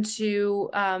open to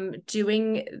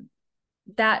doing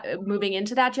that, moving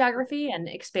into that geography and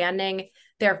expanding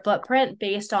their footprint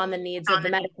based on the needs of the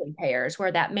Medicaid payers,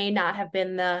 where that may not have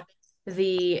been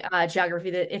the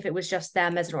geography that if it was just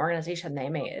them as an organization,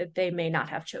 they may not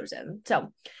have chosen.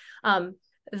 So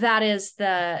that is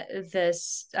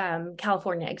this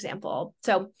California example.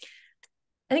 So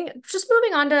I think just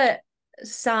moving on to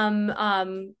some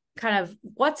kind of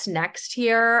what's next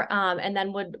here, and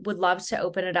then would love to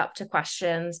open it up to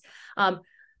questions.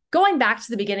 Going back to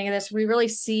the beginning of this, we really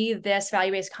see this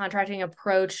value-based contracting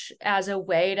approach as a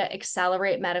way to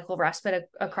accelerate medical respite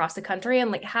across the country.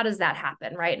 And like, how does that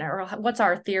happen, right? Or what's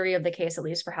our theory of the case, at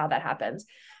least for how that happens,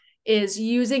 is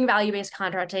using value-based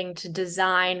contracting to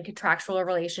design contractual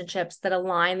relationships that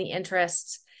align the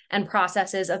interests and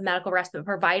processes of medical respite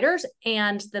providers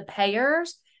and the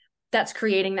payers. That's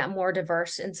creating that more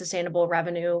diverse and sustainable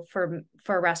revenue for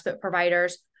respite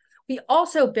providers. We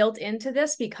also built into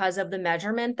this, because of the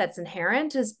measurement that's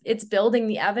inherent, is it's building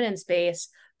the evidence base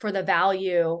for the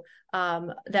value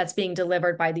that's being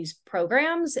delivered by these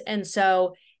programs. And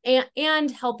so, and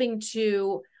helping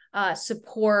to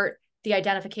support the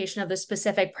identification of the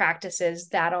specific practices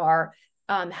that are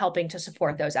helping to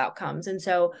support those outcomes. And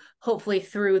so hopefully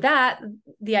through that,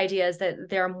 the idea is that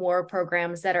there are more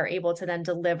programs that are able to then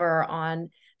deliver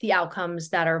on the outcomes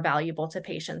that are valuable to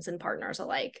patients and partners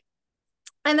alike.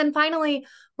 And then finally,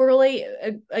 we're really,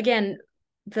 again,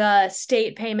 the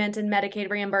state payment and Medicaid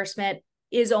reimbursement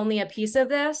is only a piece of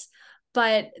this,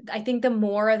 but I think the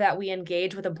more that we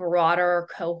engage with a broader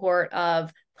cohort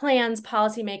of plans,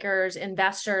 policymakers,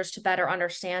 investors to better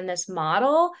understand this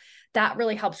model, that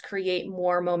really helps create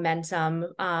more momentum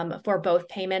for both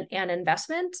payment and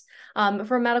investment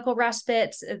for medical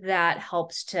respite that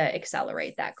helps to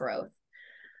accelerate that growth.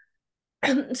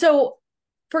 So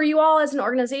for you all as an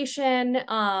organization,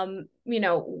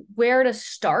 where to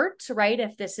start, right?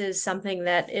 If this is something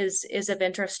that is of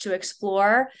interest to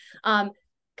explore, kind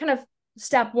of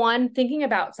step one, thinking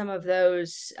about some of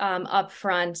those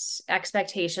upfront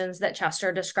expectations that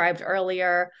Chester described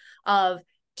earlier of,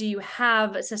 do you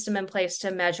have a system in place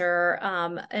to measure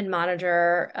and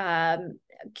monitor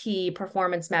key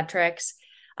performance metrics?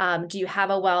 Do you have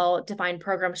a well-defined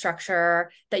program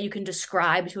structure that you can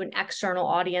describe to an external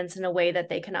audience in a way that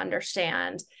they can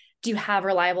understand? Do you have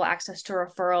reliable access to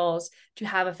referrals? Do you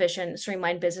have efficient,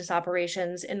 streamlined business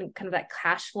operations and kind of that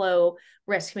cash flow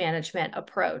risk management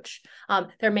approach?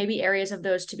 There may be areas of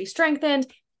those to be strengthened.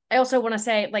 I also want to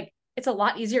say, like, it's a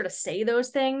lot easier to say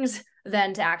those things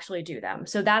than to actually do them.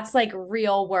 So that's like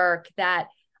real work that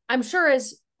I'm sure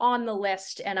is on the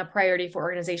list and a priority for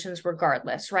organizations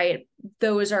regardless, right?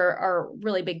 Those are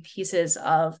really big pieces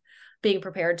of being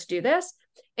prepared to do this.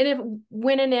 And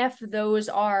when and if those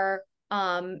are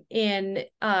in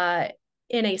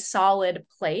a solid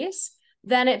place,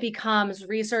 then it becomes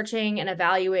researching and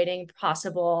evaluating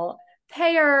possible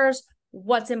payers,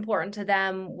 what's important to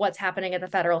them, what's happening at the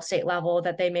federal state level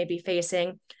that they may be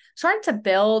facing, starting to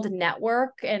build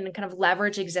network and kind of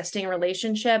leverage existing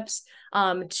relationships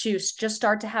to just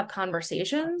start to have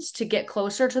conversations, to get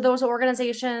closer to those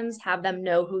organizations, have them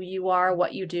know who you are,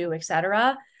 what you do, et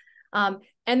cetera. And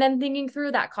then thinking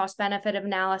through that cost benefit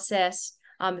analysis,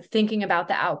 thinking about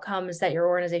the outcomes that your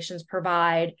organizations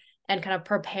provide, and kind of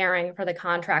preparing for the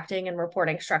contracting and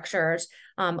reporting structures,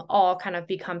 all kind of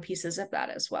become pieces of that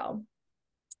as well.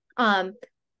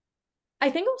 I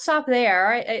think I'll stop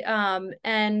there.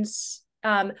 And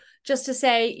just to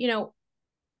say,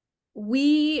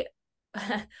 we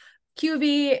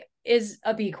QB is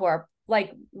a B Corp,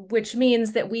 like, which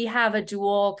means that we have a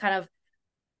dual kind of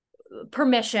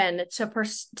permission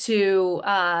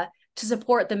to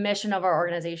support the mission of our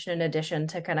organization in addition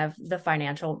to kind of the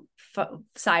financial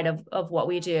side of what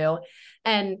we do.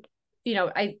 And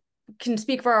I can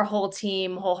speak for our whole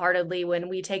team wholeheartedly when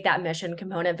we take that mission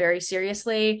component very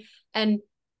seriously. And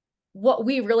what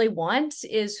we really want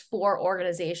is for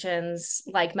organizations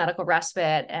like Medical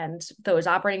Respite and those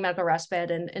operating medical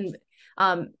respite and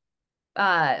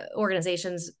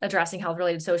organizations addressing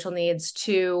health-related social needs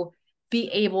to be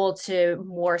able to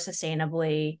more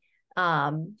sustainably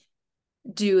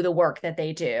do the work that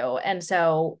they do. And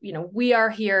so, we are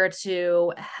here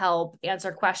to help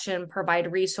answer questions,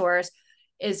 provide resource,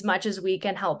 as much as we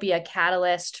can help be a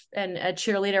catalyst and a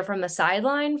cheerleader from the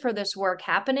sideline for this work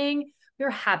happening.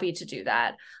 We're happy to do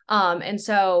that. And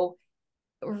so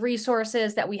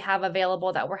resources that we have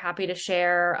available that we're happy to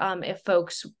share if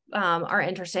folks are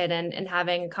interested in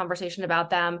having a conversation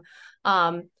about them,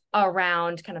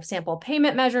 around kind of sample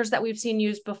payment measures that we've seen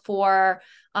used before,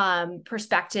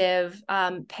 prospective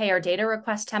payer data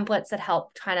request templates that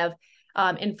help kind of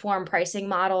inform pricing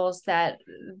models that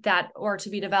are to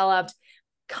be developed,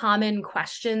 common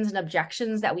questions and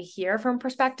objections that we hear from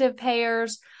prospective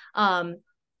payers.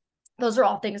 Those are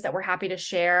all things that we're happy to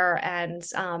share, and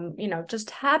just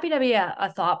happy to be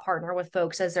a thought partner with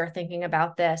folks as they're thinking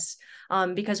about this,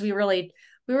 because we really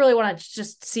want to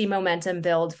just see momentum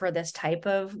build for this type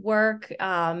of work,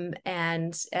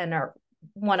 and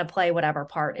want to play whatever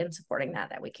part in supporting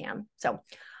that we can. So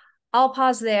I'll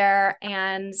pause there,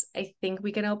 and I think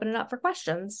we can open it up for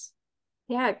questions.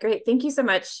 Yeah, great. Thank you so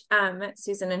much,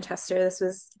 Susan and Chester. This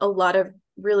was a lot of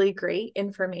really great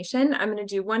information. I'm going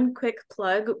to do one quick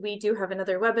plug. We do have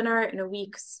another webinar in a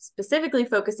week specifically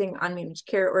focusing on managed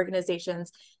care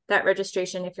organizations. That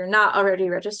registration, if you're not already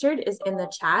registered, is in the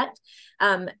chat.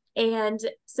 And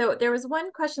so there was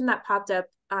one question that popped up,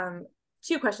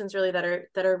 two questions really that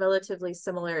are relatively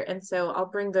similar. And so I'll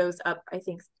bring those up. I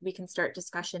think we can start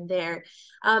discussion there.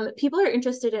 People are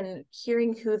interested in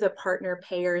hearing who the partner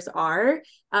payers are,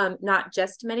 not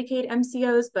just Medicaid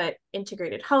MCOs, but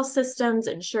integrated health systems,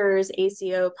 insurers,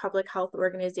 ACO, public health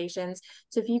organizations.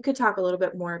 So if you could talk a little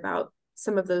bit more about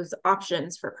some of those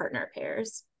options for partner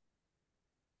payers.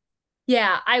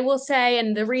 Yeah, I will say,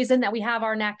 and the reason that we have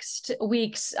our next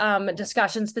week's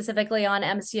discussion specifically on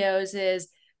MCOs is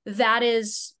that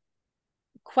is,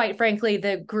 quite frankly,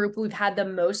 the group we've had the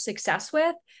most success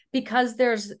with, because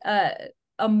there's a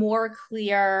more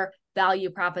clear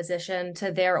value proposition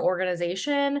to their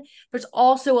organization. There's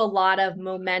also a lot of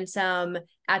momentum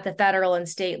at the federal and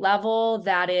state level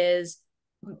that is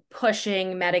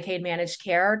pushing Medicaid managed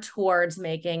care towards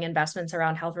making investments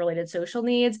around health-related social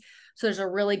needs. So there's a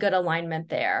really good alignment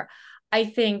there. I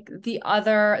think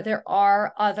there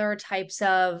are other types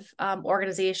of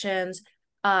organizations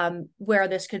where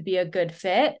this could be a good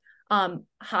fit.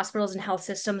 Hospitals and health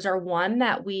systems are one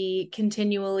that we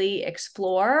continually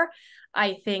explore.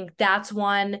 I think that's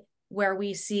one where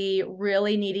we see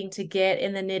really needing to get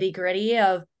in the nitty-gritty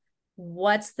of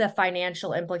what's the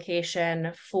financial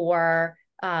implication for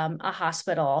a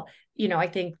hospital. I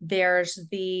think there's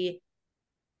the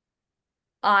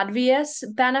obvious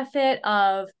benefit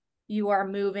of you are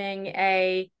moving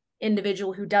a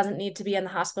individual who doesn't need to be in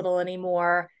the hospital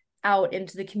anymore out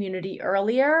into the community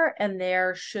earlier, and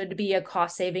there should be a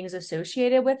cost savings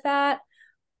associated with that.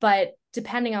 But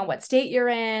depending on what state you're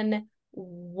in,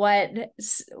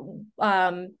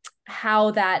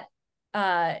 how that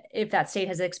if that state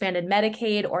has expanded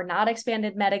Medicaid or not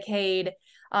expanded Medicaid,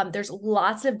 there's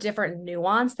lots of different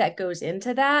nuance that goes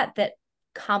into that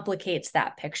complicates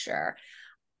that picture.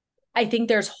 I think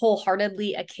there's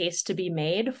wholeheartedly a case to be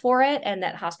made for it, and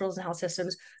that hospitals and health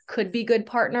systems could be good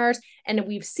partners. And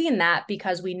we've seen that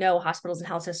because we know hospitals and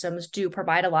health systems do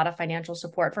provide a lot of financial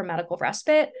support for medical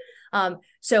respite.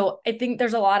 So I think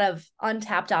there's a lot of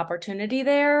untapped opportunity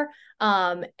there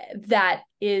that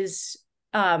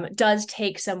does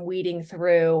take some weeding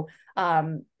through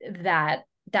that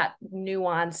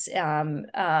nuance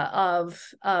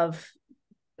of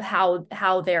how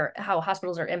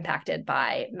hospitals are impacted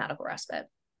by medical respite.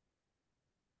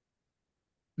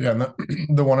 Yeah,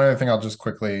 and the one other thing I'll just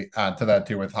quickly add to that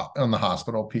too, on the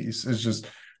hospital piece, is just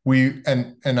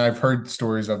and I've heard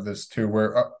stories of this too,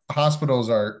 where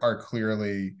hospitals are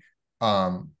clearly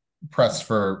pressed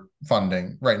for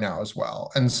funding right now as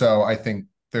well, and so I think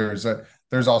there's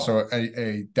also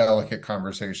a delicate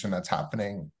conversation that's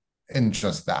happening in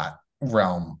just that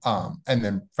realm, and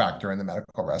then factor in the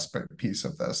medical respite piece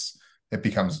of this, it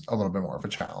becomes a little bit more of a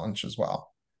challenge as well.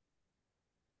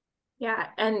 Yeah,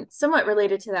 and somewhat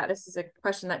related to that, this is a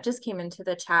question that just came into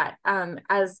the chat.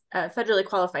 As a federally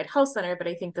qualified health center, but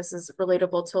I think this is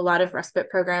relatable to a lot of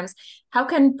respite programs, how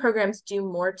can programs do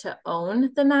more to own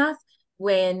the math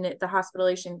when the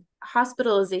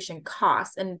hospitalization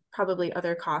costs and probably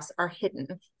other costs are hidden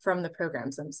from the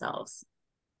programs themselves?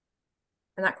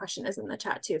 And that question is in the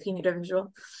chat too, if you need a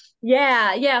visual.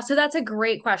 Yeah. So that's a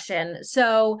great question.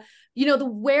 So,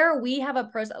 where we have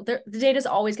approached, the data is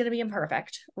always going to be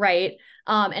imperfect, right?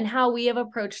 And how we have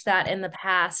approached that in the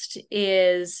past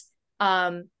is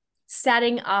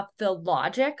setting up the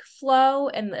logic flow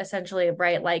and essentially,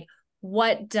 right, like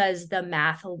what does the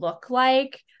math look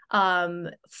like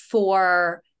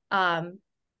for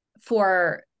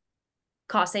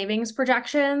cost savings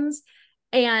projections?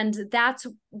 And that's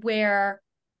where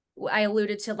I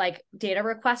alluded to like data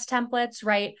request templates,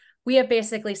 right? We have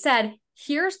basically said,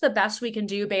 here's the best we can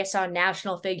do based on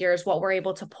national figures, what we're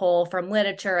able to pull from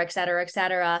literature, et cetera, et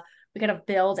cetera. We kind of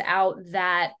build out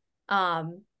that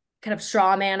kind of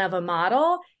straw man of a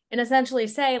model and essentially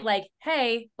say like,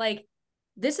 hey, like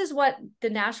this is what the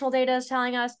national data is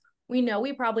telling us. We know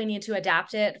we probably need to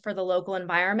adapt it for the local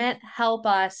environment. Help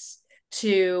us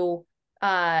to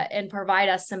and provide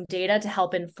us some data to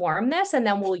help inform this, and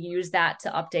then we'll use that to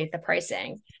update the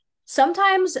pricing.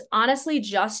 Sometimes, honestly,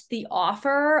 just the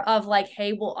offer of like,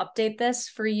 hey, we'll update this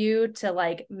for you to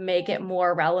like make it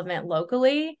more relevant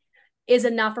locally is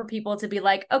enough for people to be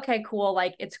like, okay, cool,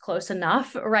 like it's close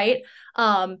enough, right?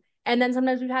 And then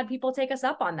sometimes we've had people take us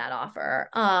up on that offer.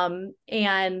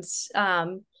 And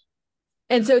so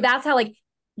that's how like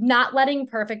not letting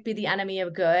perfect be the enemy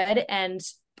of good and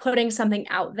putting something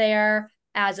out there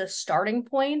as a starting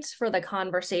point for the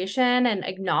conversation and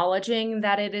acknowledging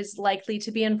that it is likely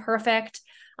to be imperfect.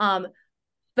 But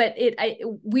I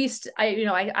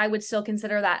would still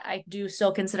consider that, I do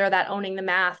still consider that owning the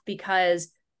math,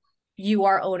 because you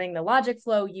are owning the logic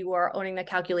flow, you are owning the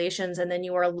calculations, and then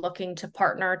you are looking to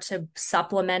partner to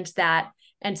supplement that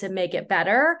and to make it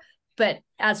better. But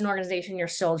as an organization, you're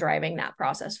still driving that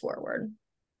process forward.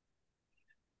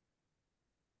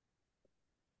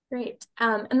 Great.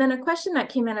 And then a question that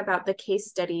came in about the case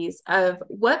studies of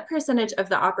what percentage of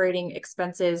the operating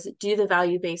expenses do the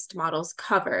value-based models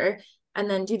cover? And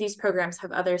then do these programs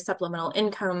have other supplemental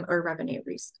income or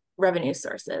revenue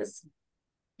sources?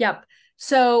 Yep.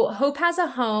 So Hope Has a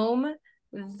Home,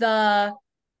 the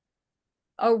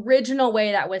original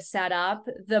way that was set up,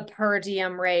 the per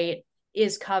diem rate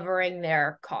is covering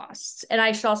their costs. And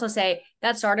I should also say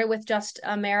that started with just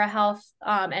AmeriHealth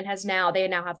and they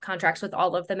now have contracts with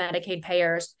all of the Medicaid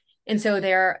payers. And so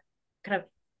they're kind of,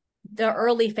 the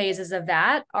early phases of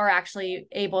that are actually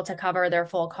able to cover their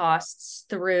full costs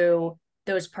through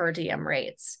those per diem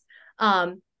rates.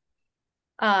 In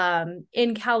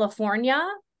California,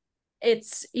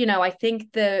 it's, I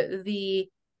think the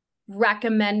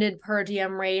recommended per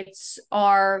diem rates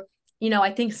are,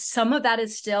 I think some of that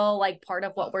is still like part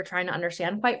of what we're trying to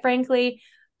understand, quite frankly.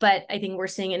 But I think we're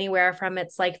seeing anywhere from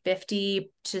it's like 50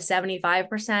 to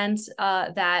 75%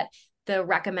 that the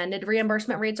recommended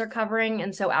reimbursement rates are covering.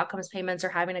 And so outcomes payments are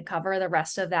having to cover the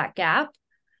rest of that gap.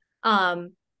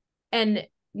 And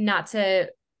not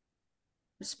to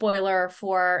spoiler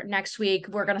for next week,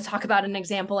 we're going to talk about an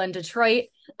example in Detroit,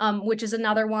 which is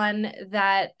another one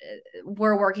that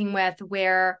we're working with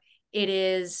where it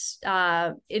is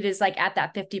like at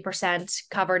that 50%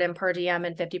 covered in per diem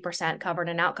and 50% covered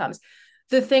in outcomes.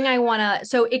 The thing I want to,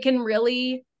 so it can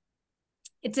really,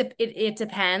 it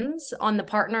depends on the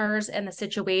partners and the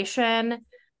situation.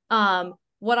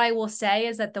 What I will say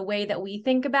is that the way that we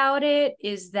think about it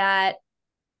is that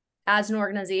as an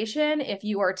organization, if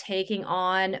you are taking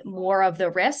on more of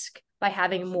the risk by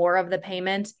having more of the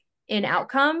payment in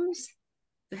outcomes,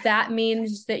 that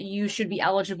means that you should be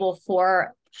eligible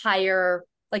for higher,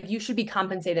 like you should be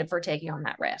compensated for taking on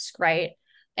that risk, right?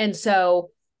 And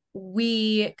so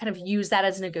we kind of use that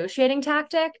as a negotiating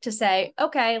tactic to say,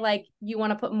 okay, like you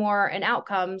want to put more in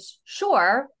outcomes,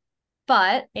 sure,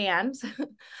 but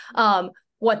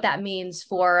what that means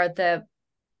for the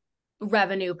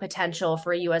revenue potential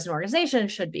for you as an organization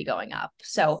should be going up.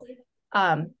 So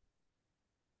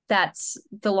that's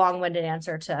the long-winded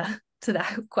answer to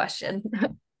that question.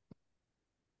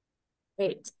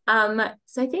 Great.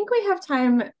 So I think we have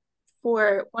time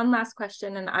for one last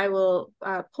question, and I will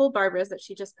pull Barbara's that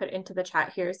she just put into the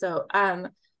chat here. So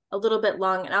a little bit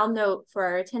long. And I'll note for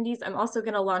our attendees, I'm also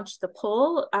going to launch the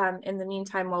poll in the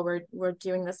meantime while we're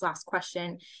doing this last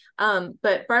question.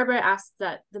 But Barbara asked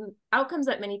that the outcomes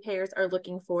that many payers are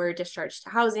looking for, discharge to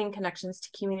housing, connections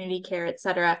to community care, et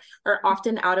cetera, are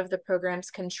often out of the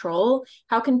program's control.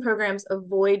 How can programs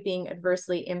avoid being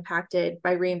adversely impacted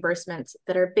by reimbursements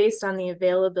that are based on the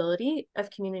availability of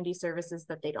community services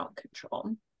that they don't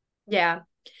control? Yeah.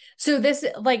 So this,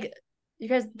 like, you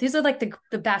guys, these are like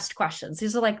the best questions.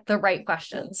 These are like the right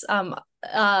questions.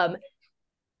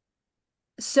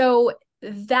 So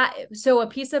a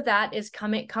piece of that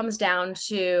comes down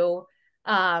to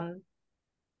how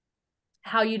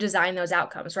you design those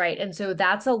outcomes, right? And so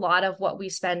that's a lot of what we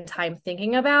spend time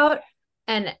thinking about.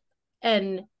 And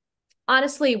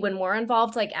honestly, when we're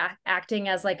involved, like acting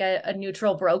as like a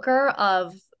neutral broker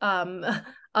of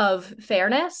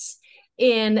fairness,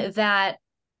 in that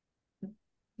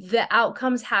the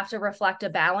outcomes have to reflect a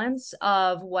balance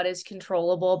of what is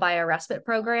controllable by a respite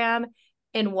program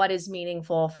and what is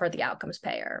meaningful for the outcomes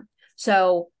payer.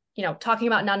 So, you know, talking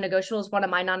about non-negotiables, one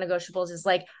of my non-negotiables is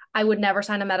like, I would never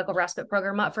sign a medical respite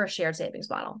program up for a shared savings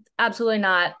model. Absolutely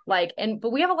not. Like,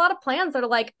 but we have a lot of plans that are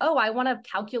like, oh, I want to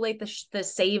calculate the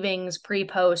savings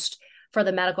pre-post for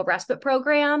the medical respite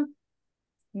program.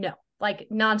 No, like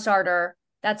non-starter.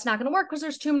 That's not going to work because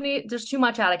there's too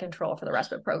much out of control for the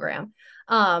respite program.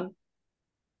 And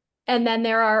then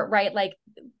there are, right, like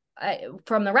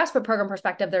from the respite program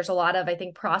perspective, there's a lot of, I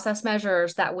think, process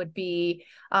measures that would be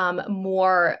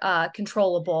more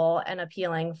controllable and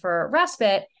appealing for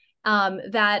respite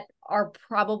that are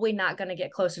probably not going to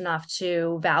get close enough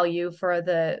to value for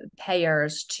the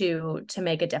payers to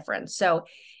make a difference. So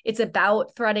it's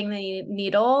about threading the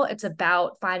needle. It's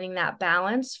about finding that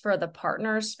balance for the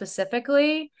partners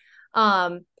specifically.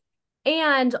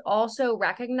 And also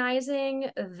recognizing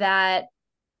that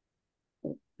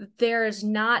there's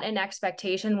not an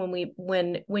expectation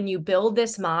when you build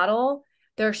this model,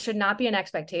 there should not be an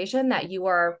expectation that you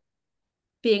are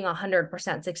being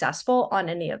 100% successful on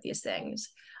any of these things.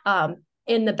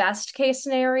 In the best case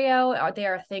scenario,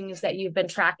 there are things that you've been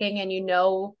tracking and you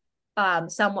know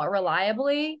somewhat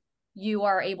reliably, you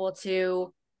are able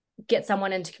to get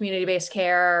someone into community-based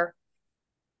care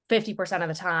 50% of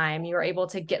the time. You're able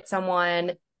to get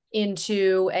someone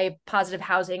into a positive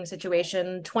housing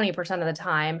situation 20% of the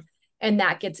time, and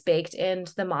that gets baked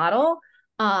into the model.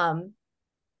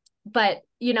 But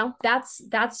you know,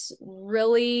 that's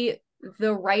really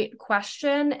the right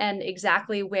question, and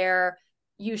exactly where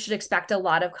you should expect a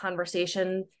lot of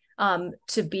conversation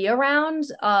to be around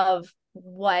of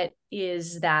what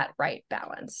is that right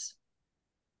balance.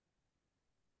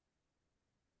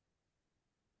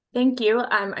 Thank you.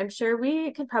 I'm sure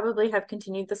we could probably have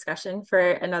continued discussion for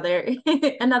another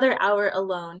another hour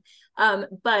alone.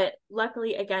 But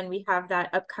luckily, again, we have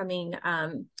that upcoming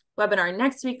webinar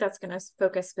next week that's going to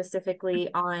focus specifically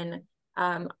on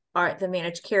the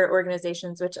managed care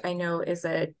organizations, which I know is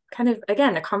a kind of,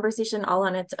 again, a conversation all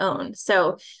on its own.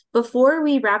 So before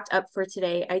we wrapped up for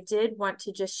today, I did want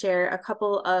to just share a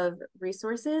couple of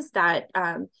resources that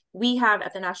we have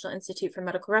at the National Institute for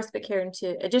Medical Respite Care, in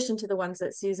addition to the ones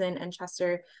that Susan and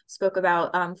Chester spoke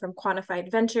about from Quantified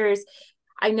Ventures.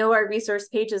 I know our resource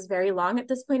page is very long at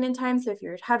this point in time, so if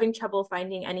you're having trouble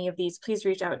finding any of these, please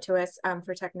reach out to us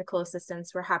for technical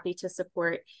assistance. We're happy to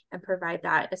support and provide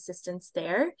that assistance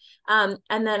there. And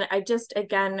then I just,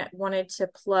 again, wanted to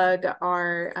plug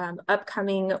our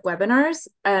upcoming webinars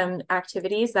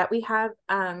activities that we have,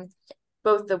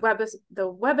 both the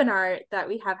webinar that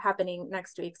we have happening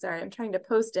next week. Sorry, I'm trying to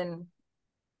post and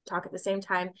talk at the same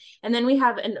time. And then we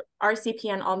have an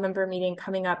RCPN all-member meeting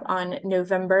coming up on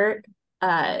November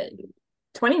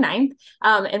 29th,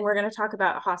 and we're going to talk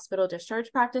about hospital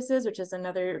discharge practices, which is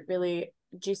another really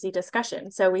juicy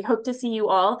discussion. So we hope to see you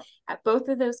all at both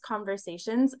of those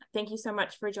conversations. Thank you so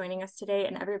much for joining us today,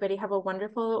 and everybody have a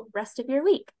wonderful rest of your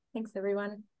week. Thanks,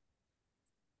 everyone.